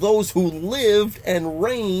 of those who lived and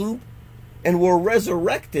reigned and were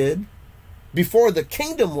resurrected before the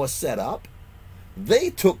kingdom was set up. They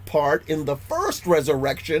took part in the first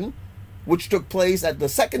resurrection, which took place at the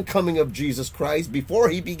second coming of Jesus Christ before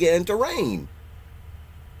he began to reign.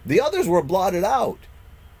 The others were blotted out.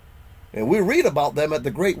 And we read about them at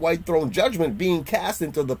the great white throne judgment being cast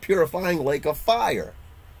into the purifying lake of fire.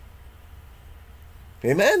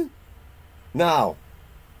 Amen? Now,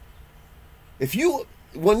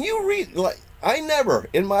 when you read, like, I never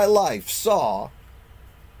in my life saw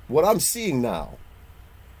what I'm seeing now.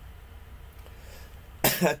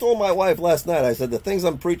 I told my wife last night, I said, the things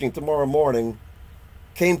I'm preaching tomorrow morning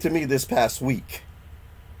came to me this past week.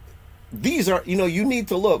 These are, you need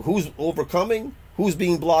to look who's overcoming, who's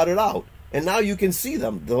being blotted out. And now you can see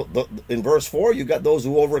them. In verse 4, you got those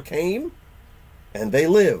who overcame, and they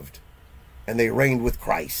lived, and they reigned with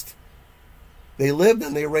Christ. They lived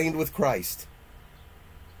and they reigned with Christ.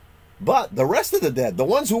 But the rest of the dead, the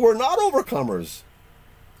ones who were not overcomers,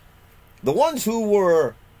 the ones who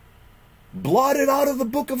were blotted out of the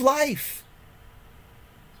book of life,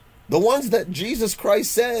 the ones that Jesus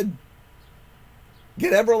Christ said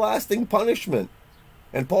get everlasting punishment.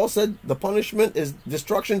 And Paul said the punishment is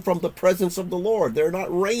destruction from the presence of the Lord. They're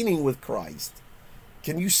not reigning with Christ.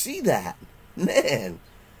 Can you see that? Man.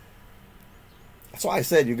 That's why I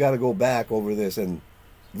said you got to go back over this and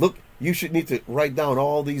look. You should need to write down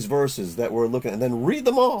all these verses that we're looking at and then read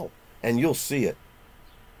them all and you'll see it.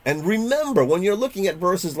 And remember, when you're looking at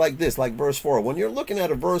verses like this, like verse 4, when you're looking at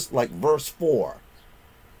a verse like verse 4,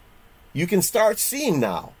 you can start seeing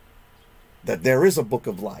now that there is a book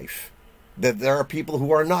of life, that there are people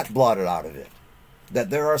who are not blotted out of it, that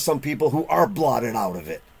there are some people who are blotted out of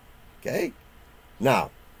it. Okay? Now,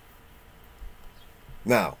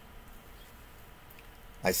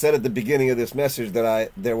 I said at the beginning of this message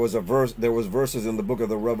that there was verses in the book of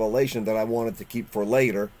the Revelation that I wanted to keep for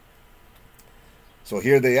later. So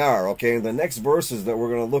here they are, okay? And the next verses that we're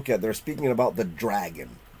going to look at, they're speaking about the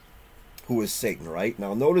dragon, who is Satan, right?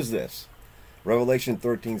 Now notice this, Revelation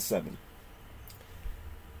 13:7.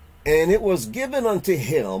 And it was given unto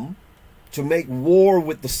him to make war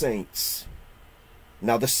with the saints.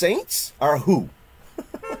 Now the saints are who?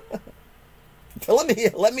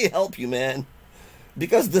 Let me help you, man.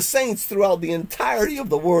 Because the saints throughout the entirety of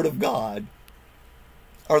the Word of God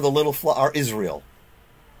are are Israel.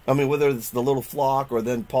 I mean, whether it's the little flock or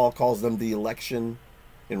then Paul calls them the election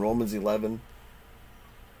in Romans 11.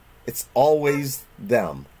 It's always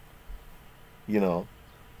them.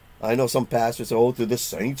 I know some pastors say, oh, to the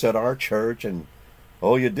saints at our church, and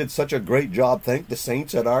oh, you did such a great job. Thank the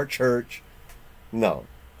saints at our church. No.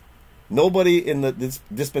 Nobody in this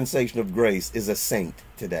dispensation of grace is a saint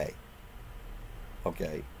today.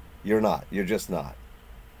 Okay? You're not. You're just not.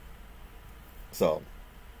 So,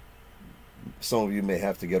 some of you may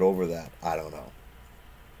have to get over that. I don't know.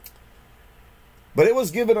 But it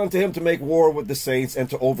was given unto him to make war with the saints and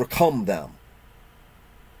to overcome them.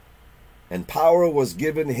 And power was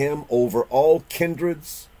given him over all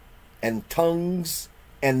kindreds and tongues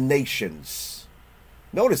and nations.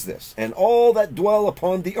 Notice this. And all that dwell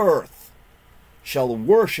upon the earth shall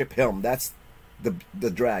worship him. That's the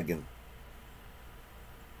dragon.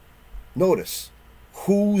 Notice.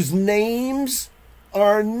 Whose names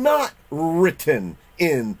are not written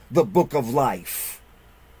in the book of life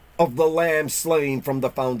of the Lamb slain from the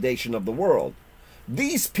foundation of the world.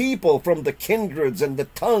 These people from the kindreds and the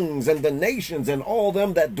tongues and the nations and all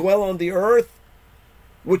them that dwell on the earth,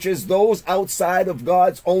 which is those outside of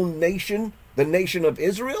God's own nation, the nation of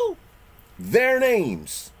Israel, their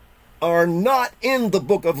names are not in the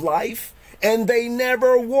book of life, and they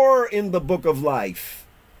never were in the book of life.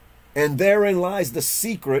 And therein lies the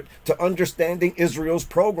secret to understanding Israel's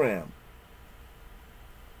program.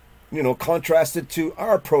 You know, contrasted to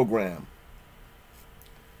our program.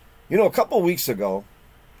 You know, a couple weeks ago,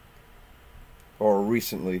 or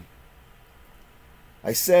recently,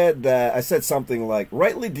 I said something like,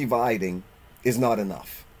 rightly dividing is not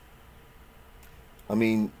enough. I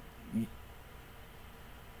mean,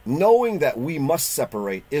 knowing that we must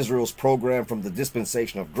separate Israel's program from the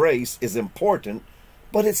dispensation of grace is important,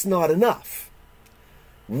 but it's not enough.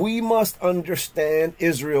 We must understand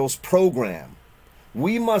Israel's program.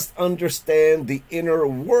 We must understand the inner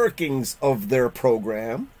workings of their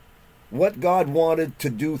program, what God wanted to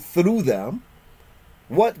do through them,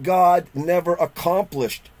 what God never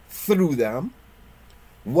accomplished through them,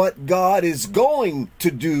 what God is going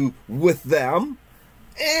to do with them,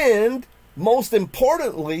 and most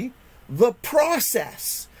importantly, the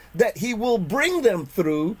process that he will bring them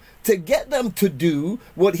through to get them to do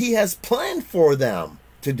what he has planned for them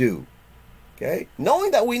to do. Okay?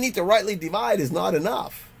 Knowing that we need to rightly divide is not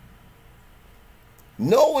enough.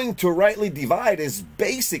 Knowing to rightly divide is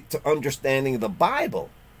basic to understanding the Bible.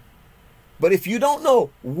 But if you don't know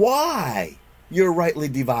why you're rightly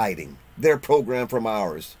dividing their program from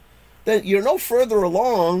ours, then you're no further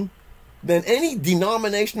along than any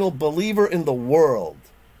denominational believer in the world.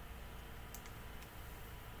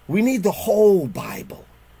 We need the whole Bible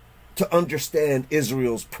to understand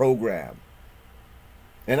Israel's program.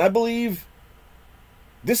 And I believe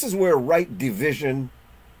this is where right division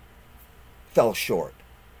fell short.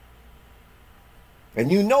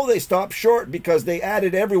 And you know they stopped short because they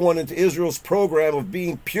added everyone into Israel's program of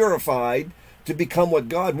being purified to become what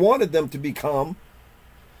God wanted them to become.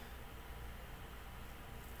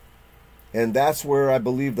 And that's where I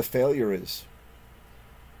believe the failure is.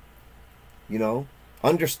 You know,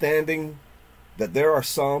 understanding that there are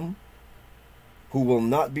some who will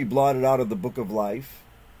not be blotted out of the book of life,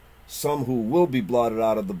 some who will be blotted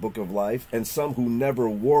out of the book of life, and some who never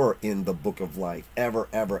were in the book of life, ever,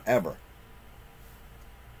 ever, ever.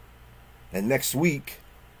 And next week,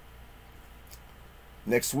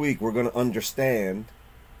 we're going to understand,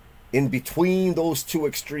 in between those two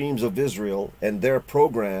extremes of Israel and their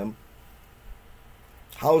program,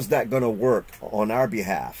 how's that going to work on our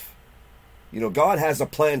behalf? You know, God has a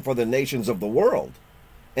plan for the nations of the world,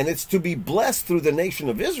 and it's to be blessed through the nation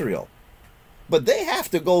of Israel. But they have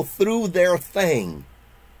to go through their thing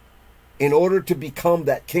in order to become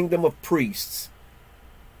that kingdom of priests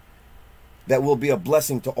that will be a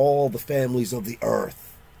blessing to all the families of the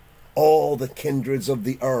earth, all the kindreds of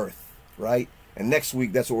the earth, right? And next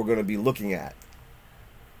week, that's what we're going to be looking at.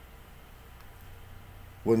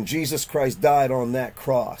 When Jesus Christ died on that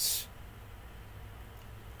cross,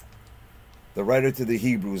 the writer to the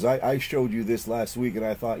Hebrews, I showed you this last week, and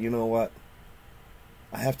I thought, you know what?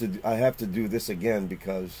 I have to do this again,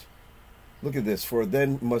 because look at this. For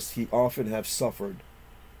then must he often have suffered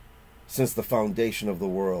since the foundation of the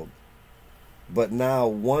world. But now,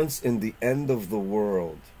 once in the end of the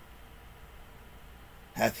world,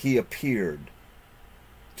 hath he appeared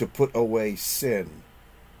to put away sin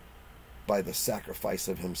by the sacrifice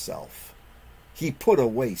of himself. He put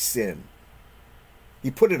away sin. He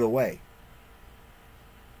put it away.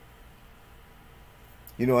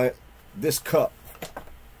 You know, this cup,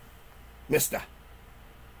 mister,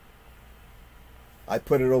 I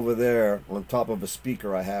put it over there on top of a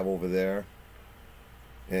speaker I have over there,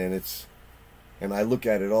 and I look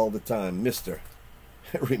at it all the time, mister.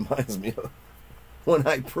 It reminds me of when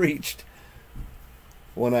I preached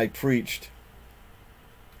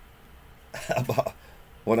about,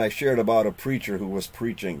 when I shared about a preacher who was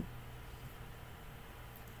preaching.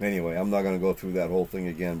 Anyway, I'm not going to go through that whole thing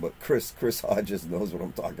again, but Chris Hodges knows what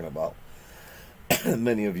I'm talking about.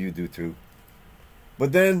 Many of you do too.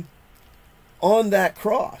 But then, on that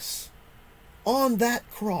cross,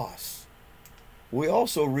 we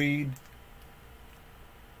also read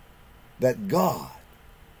that God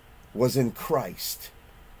was in Christ.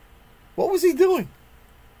 What was he doing?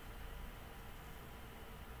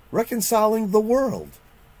 Reconciling the world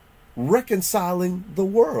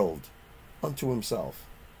unto himself.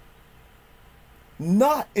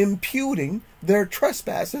 Not imputing their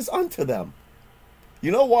trespasses unto them.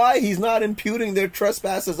 You know why he's not imputing their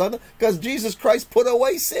trespasses unto them? Because Jesus Christ put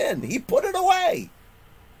away sin. He put it away.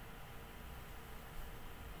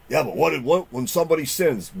 Yeah, but what when somebody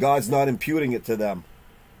sins, God's not imputing it to them.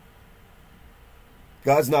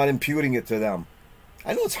 God's not imputing it to them.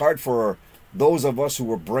 I know it's hard for those of us who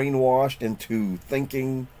were brainwashed into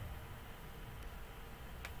thinking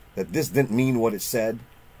that this didn't mean what it said?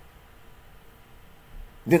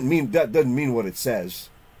 That doesn't mean what it says.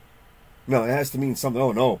 No, it has to mean something.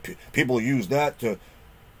 Oh no, people use that to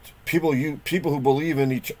people who believe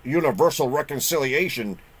in universal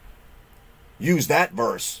reconciliation use that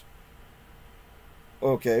verse.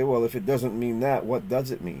 Okay, well, if it doesn't mean that, what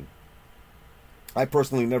does it mean? I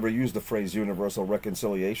personally never used the phrase universal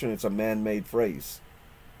reconciliation. It's a man-made phrase.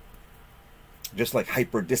 Just like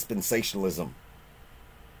hyper-dispensationalism.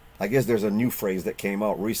 I guess there's a new phrase that came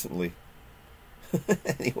out recently.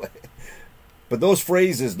 Anyway. But those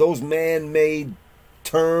phrases, those man-made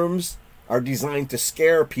terms are designed to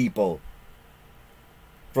scare people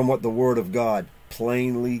from what the Word of God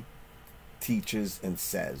plainly teaches and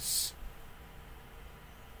says.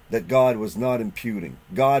 That God was not imputing.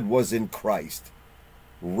 God was in Christ,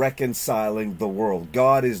 reconciling the world.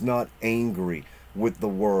 God is not angry with the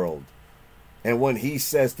world. And when he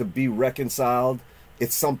says to be reconciled,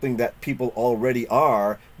 it's something that people already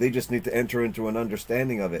are. They just need to enter into an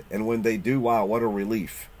understanding of it. And when they do, wow, what a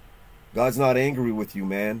relief. God's not angry with you,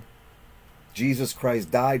 man. Jesus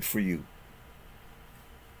Christ died for you.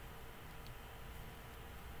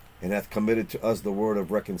 And hath committed to us the word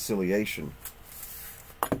of reconciliation.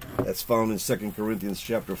 That's found in 2 Corinthians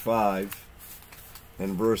chapter 5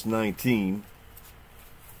 and verse 19.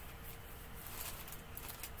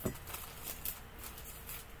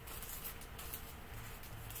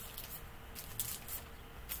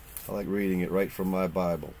 I like reading it right from my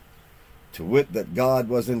Bible. To wit, that God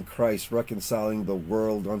was in Christ reconciling the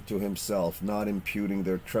world unto himself, not imputing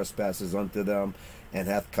their trespasses unto them, and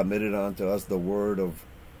hath committed unto us the word of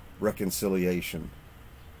reconciliation.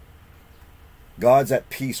 God's at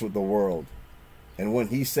peace with the world. And when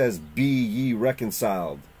he says, be ye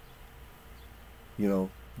reconciled,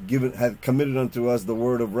 have committed unto us the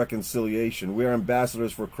word of reconciliation. We are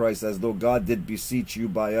ambassadors for Christ, as though God did beseech you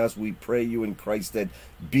by us. We pray you in Christ's stead,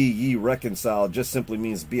 be ye reconciled. Just simply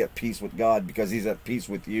means be at peace with God, because he's at peace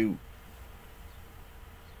with you.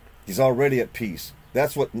 He's already at peace.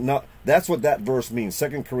 That's what that verse means.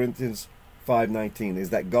 2 Corinthians 5:19 is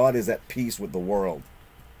that God is at peace with the world.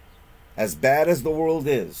 As bad as the world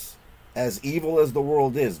is, as evil as the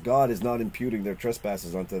world is, God is not imputing their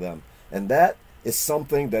trespasses unto them. And that is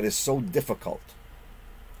something that is so difficult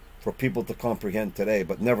for people to comprehend today,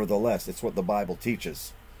 but nevertheless, it's what the Bible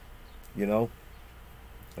teaches. I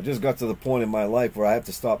just got to the point in my life where I have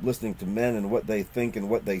to stop listening to men and what they think and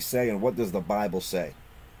what they say and what does the Bible say.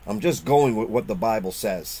 I'm just going with what the Bible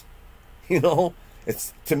says. To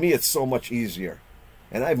me, it's so much easier.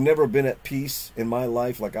 And I've never been at peace in my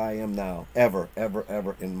life like I am now. Ever, ever,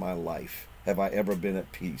 ever in my life have I ever been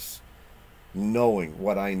at peace. Knowing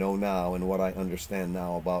what I know now and what I understand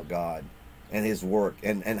now about God and his work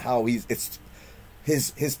and how it's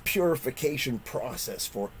his purification process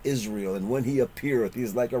for Israel. And when he appeareth,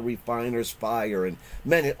 he's like a refiner's fire. And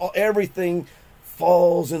man, everything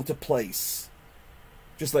falls into place.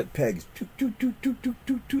 Just like pegs.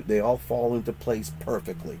 They all fall into place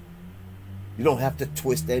perfectly. You don't have to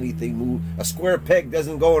twist anything, move. A square peg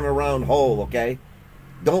doesn't go in a round hole, okay?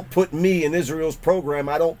 Don't put me in Israel's program.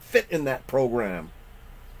 I don't fit in that program.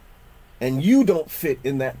 And you don't fit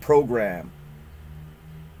in that program.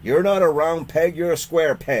 You're not a round peg, you're a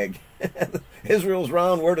square peg. Israel's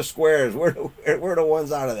round, we're the squares. We're the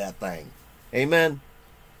ones out of that thing. Amen?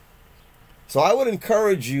 So I would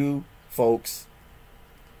encourage you, folks,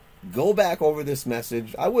 go back over this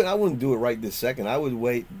message. I wouldn't do it right this second. I would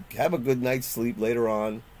wait, have a good night's sleep later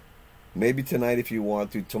on. Maybe tonight if you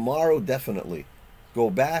want to. Tomorrow, definitely. Go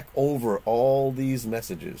back over all these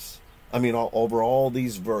messages. Over all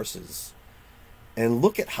these verses. And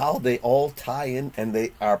look at how they all tie in and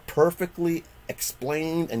they are perfectly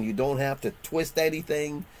explained and you don't have to twist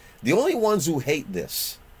anything. The only ones who hate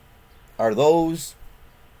this are those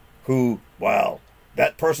who,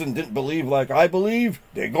 that person didn't believe like I believe.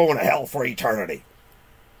 They're going to hell for eternity.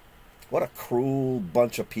 What a cruel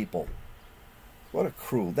bunch of people.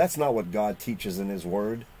 That's not what God teaches in his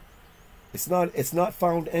word. It's not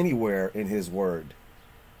found anywhere in his word.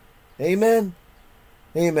 Amen?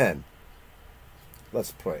 Amen.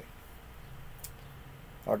 Let's pray.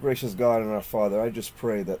 Our gracious God and our Father, I just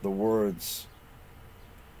pray that the words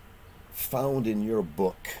found in your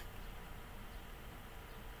book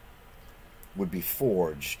would be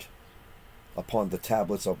forged upon the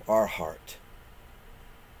tablets of our heart.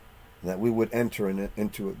 And that we would enter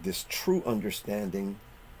into this true understanding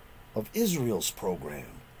of Israel's program.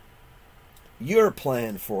 Your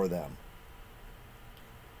plan for them.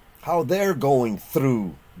 How they're going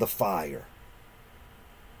through the fire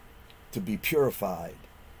to be purified,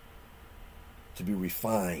 to be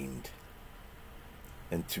refined,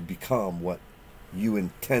 and to become what you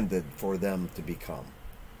intended for them to become.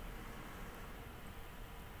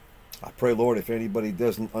 I pray, Lord, if anybody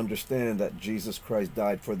doesn't understand that Jesus Christ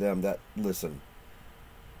died for them, that, listen,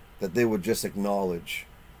 that they would just acknowledge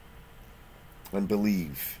and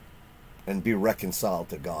believe and be reconciled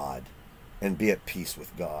to God and be at peace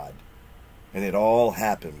with God. And it all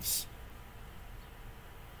happens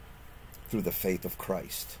through the faith of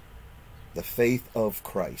Christ. The faith of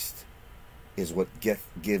Christ is what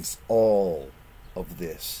gives all of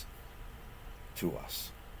this to us.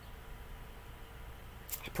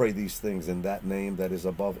 I pray these things in that name that is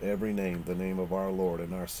above every name, the name of our Lord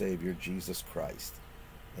and our Savior, Jesus Christ.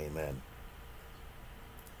 Amen.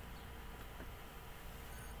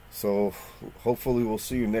 So hopefully we'll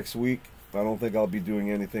see you next week. I don't think I'll be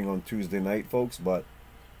doing anything on Tuesday night, folks, but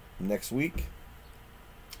next week,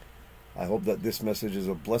 I hope that this message is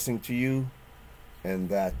a blessing to you and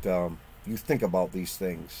that you think about these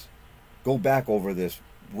things. Go back over this.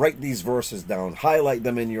 Write these verses down. Highlight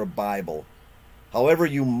them in your Bible. However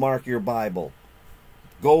you mark your Bible,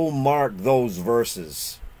 go mark those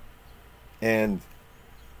verses and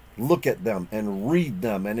look at them and read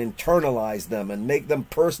them and internalize them and make them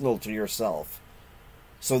personal to yourself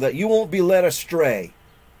so that you won't be led astray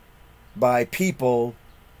by people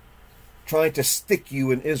trying to stick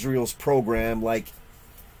you in Israel's program like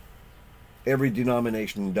every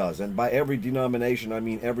denomination does. And by every denomination, I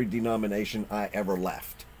mean every denomination I ever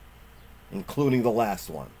left, including the last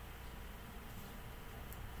one,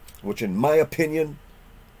 which in my opinion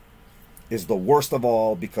is the worst of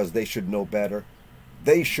all, because they should know better.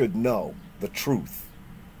 They should know the truth,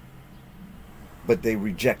 but they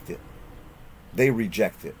reject it. They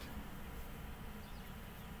reject it.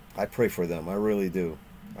 I pray for them. I really do.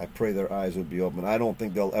 I pray their eyes would be open. I don't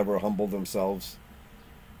think they'll ever humble themselves.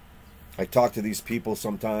 I talk to these people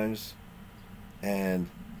sometimes, and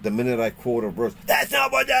the minute I quote a verse, that's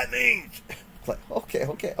not what that means. It's like,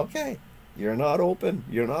 okay. You're not open.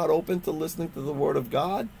 You're not open to listening to the Word of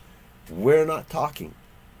God. We're not talking.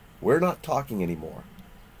 We're not talking anymore.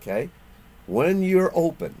 Okay? When you're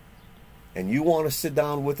open and you want to sit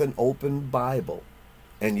down with an open Bible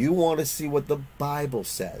and you want to see what the Bible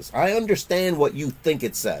says. I understand what you think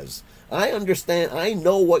it says. I understand. I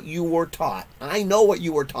know what you were taught. I know what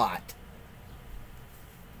you were taught.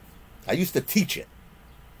 I used to teach it.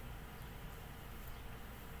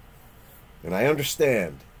 And I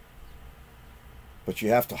understand. But you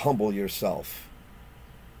have to humble yourself.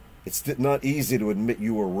 It's not easy to admit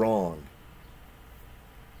you were wrong.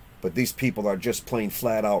 But these people are just plain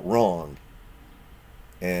flat out wrong.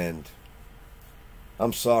 And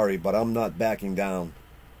I'm sorry, but I'm not backing down.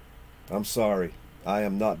 I'm sorry. I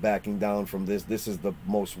am not backing down from this. This is the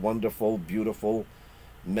most wonderful, beautiful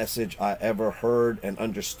message I ever heard and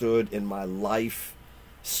understood in my life.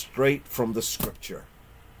 Straight from the Scripture.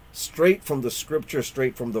 Straight from the Scripture,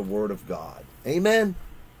 straight from the Word of God. Amen?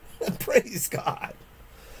 Praise God.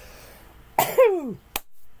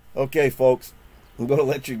 Okay, folks. I'm going to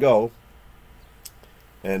let you go.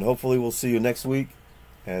 And hopefully we'll see you next week.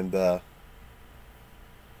 And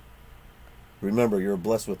remember, you're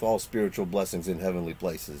blessed with all spiritual blessings in heavenly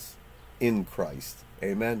places in Christ.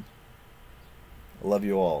 Amen? I love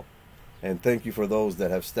you all. And thank you for those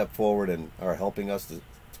that have stepped forward and are helping us to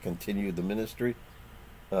continue the ministry.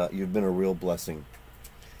 You've been a real blessing.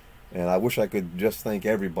 And I wish I could just thank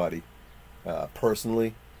everybody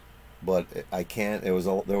personally, but I can't. There was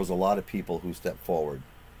a lot of people who stepped forward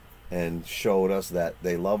and showed us that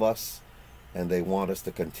they love us and they want us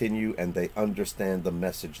to continue, and they understand the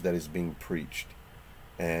message that is being preached.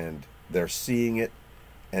 And they're seeing it,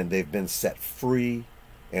 and they've been set free.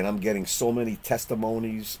 And I'm getting so many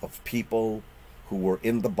testimonies of people who were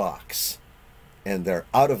in the box, and they're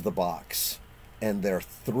out of the box, and they're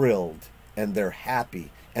thrilled, and they're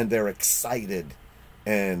happy, and they're excited.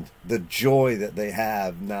 And the joy that they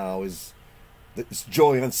have now is this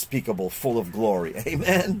joy unspeakable, full of glory.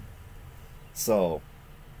 Amen? So,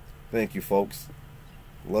 thank you, folks.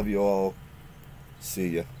 Love you all. See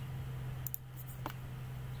ya.